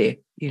you'll get there,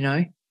 you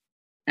know.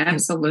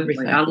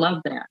 Absolutely. I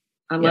love that.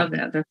 I love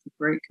that. That's a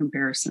great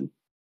comparison.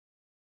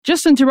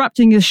 Just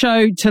interrupting the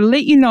show to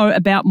let you know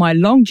about my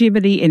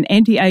longevity and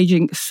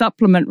anti-aging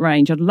supplement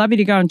range. I'd love you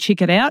to go and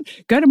check it out.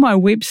 Go to my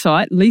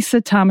website,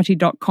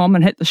 lisatamati.com,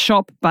 and hit the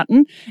shop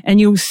button,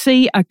 and you'll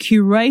see a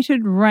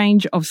curated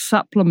range of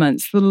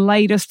supplements, the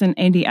latest in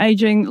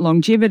anti-aging,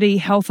 longevity,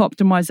 health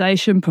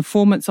optimization,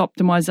 performance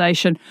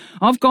optimization.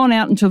 I've gone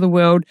out into the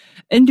world,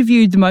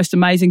 interviewed the most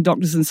amazing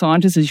doctors and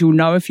scientists, as you'll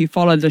know if you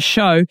follow the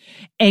show,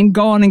 and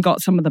gone and got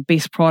some of the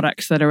best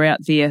products that are out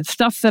there.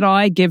 Stuff that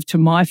I give to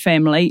my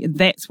family,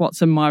 that's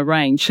what's in my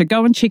range. So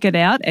go and check it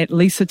out at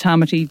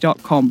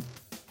lisatamati.com.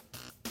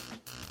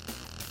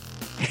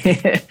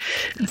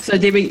 So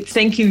Debbi,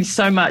 thank you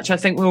so much. I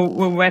think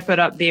we'll wrap it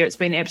up there. It's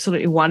been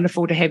absolutely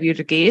wonderful to have you as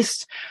a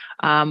guest.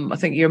 I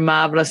think you're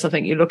marvelous. I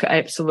think you look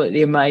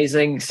absolutely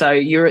amazing. So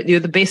you're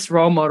the best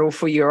role model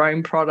for your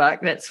own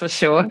product, that's for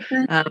sure.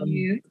 Thank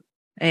you.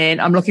 And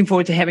I'm looking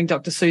forward to having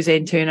Dr.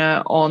 Suzanne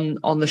Turner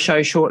on the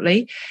show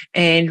shortly.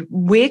 And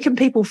where can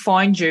people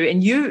find you?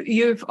 And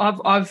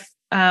I've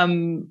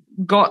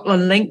got a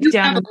link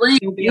down.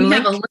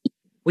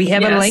 We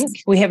have a link.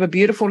 We have a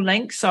beautiful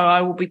link. So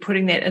I will be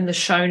putting that in the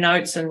show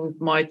notes, and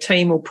my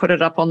team will put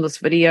it up on this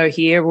video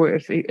here, or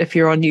if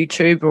you're on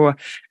YouTube, or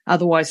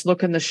otherwise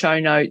look in the show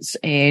notes,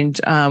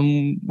 and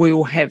we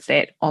will have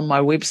that on my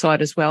website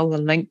as well, the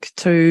link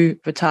to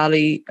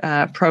Vitale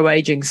Pro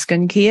Aging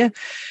Skincare,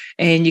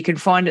 and you can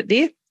find it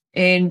there.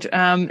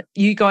 And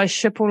you guys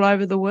ship all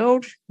over the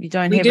world? You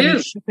don't have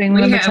any shipping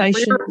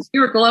limitations?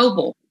 We're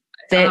global.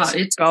 That's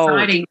it's gold.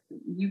 exciting.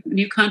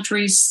 New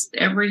countries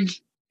every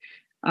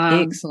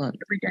excellent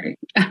every day.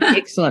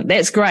 Excellent.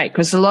 That's great,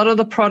 because a lot of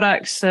the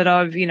products that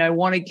I've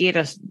want to get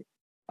us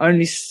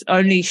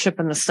only ship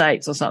in the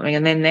States or something,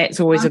 and then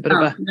that's always a bit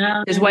of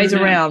there's ways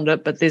around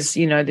it, but there's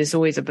there's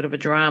always a bit of a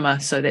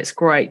drama. So that's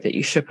great that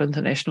you ship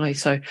internationally.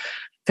 So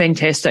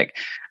fantastic.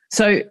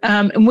 So,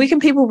 and where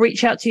can people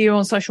reach out to you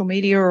on social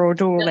media or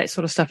do all that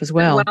sort of stuff as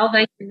well? Well,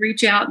 they can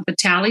reach out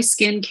Vitale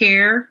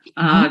Skincare,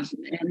 and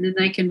then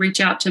they can reach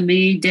out to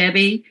me,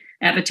 Debbi,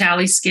 at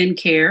Vitale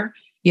Skincare.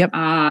 Yep.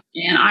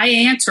 And I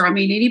answer. I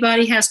mean,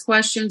 anybody has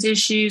questions,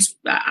 issues.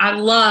 I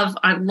love,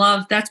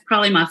 that's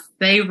probably my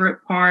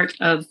favorite part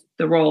of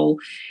the role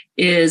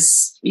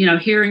is,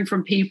 hearing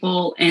from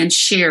people and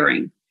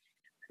sharing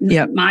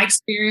my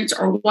experience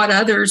or what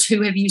others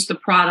who have used the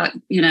product,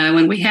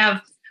 and we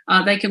have,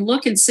 they can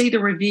look and see the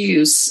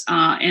reviews.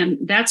 And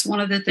that's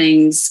one of the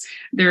things.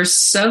 There's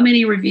so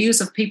many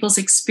reviews of people's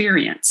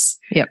experience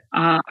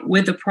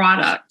with the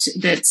product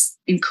that's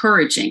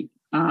encouraging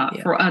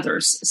for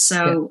others.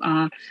 So,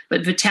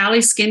 but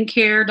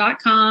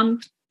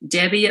VitaleSkincare.com,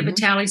 Debbi at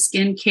Vitale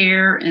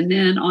Skincare, and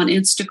then on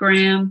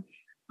Instagram,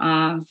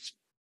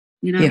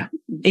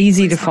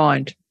 easy to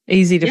find.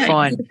 Easy to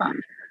find.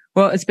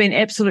 Well, it's been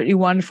absolutely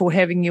wonderful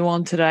having you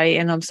on today,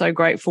 and I'm so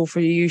grateful for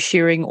you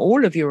sharing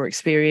all of your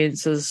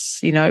experiences,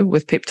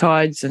 with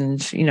peptides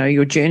and,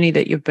 your journey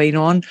that you've been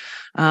on.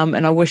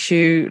 And I wish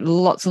you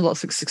lots and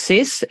lots of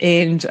success,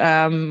 and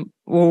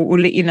we'll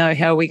let you know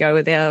how we go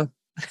with our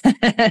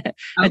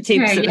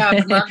attempts. Yeah,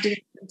 I'd love to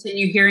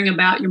continue hearing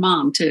about your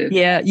mom too.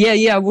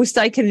 Yeah. We'll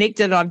stay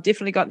connected. I've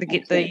definitely got to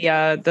get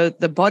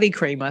the body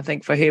cream. I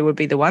think for her would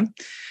be the one.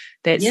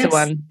 That's the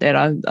one that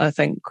I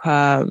think,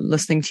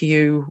 listening to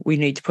you, we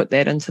need to put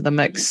that into the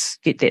mix,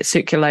 get that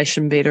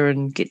circulation better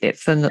and get that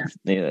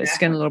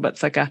skin a little bit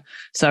thicker.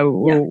 So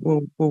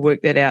we'll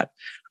work that out.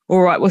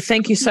 All right. Well,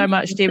 thank you so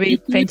much, Debbi.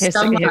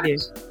 Fantastic to have you.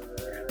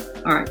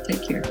 All right.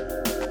 Take care.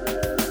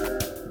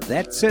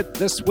 That's it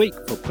this week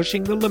for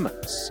Pushing the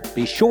Limits.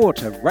 Be sure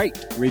to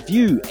rate,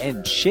 review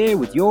and share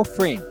with your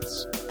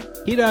friends.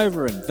 Head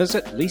over and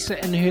visit Lisa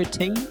and her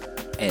team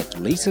at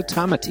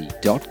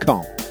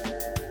lisatamati.com.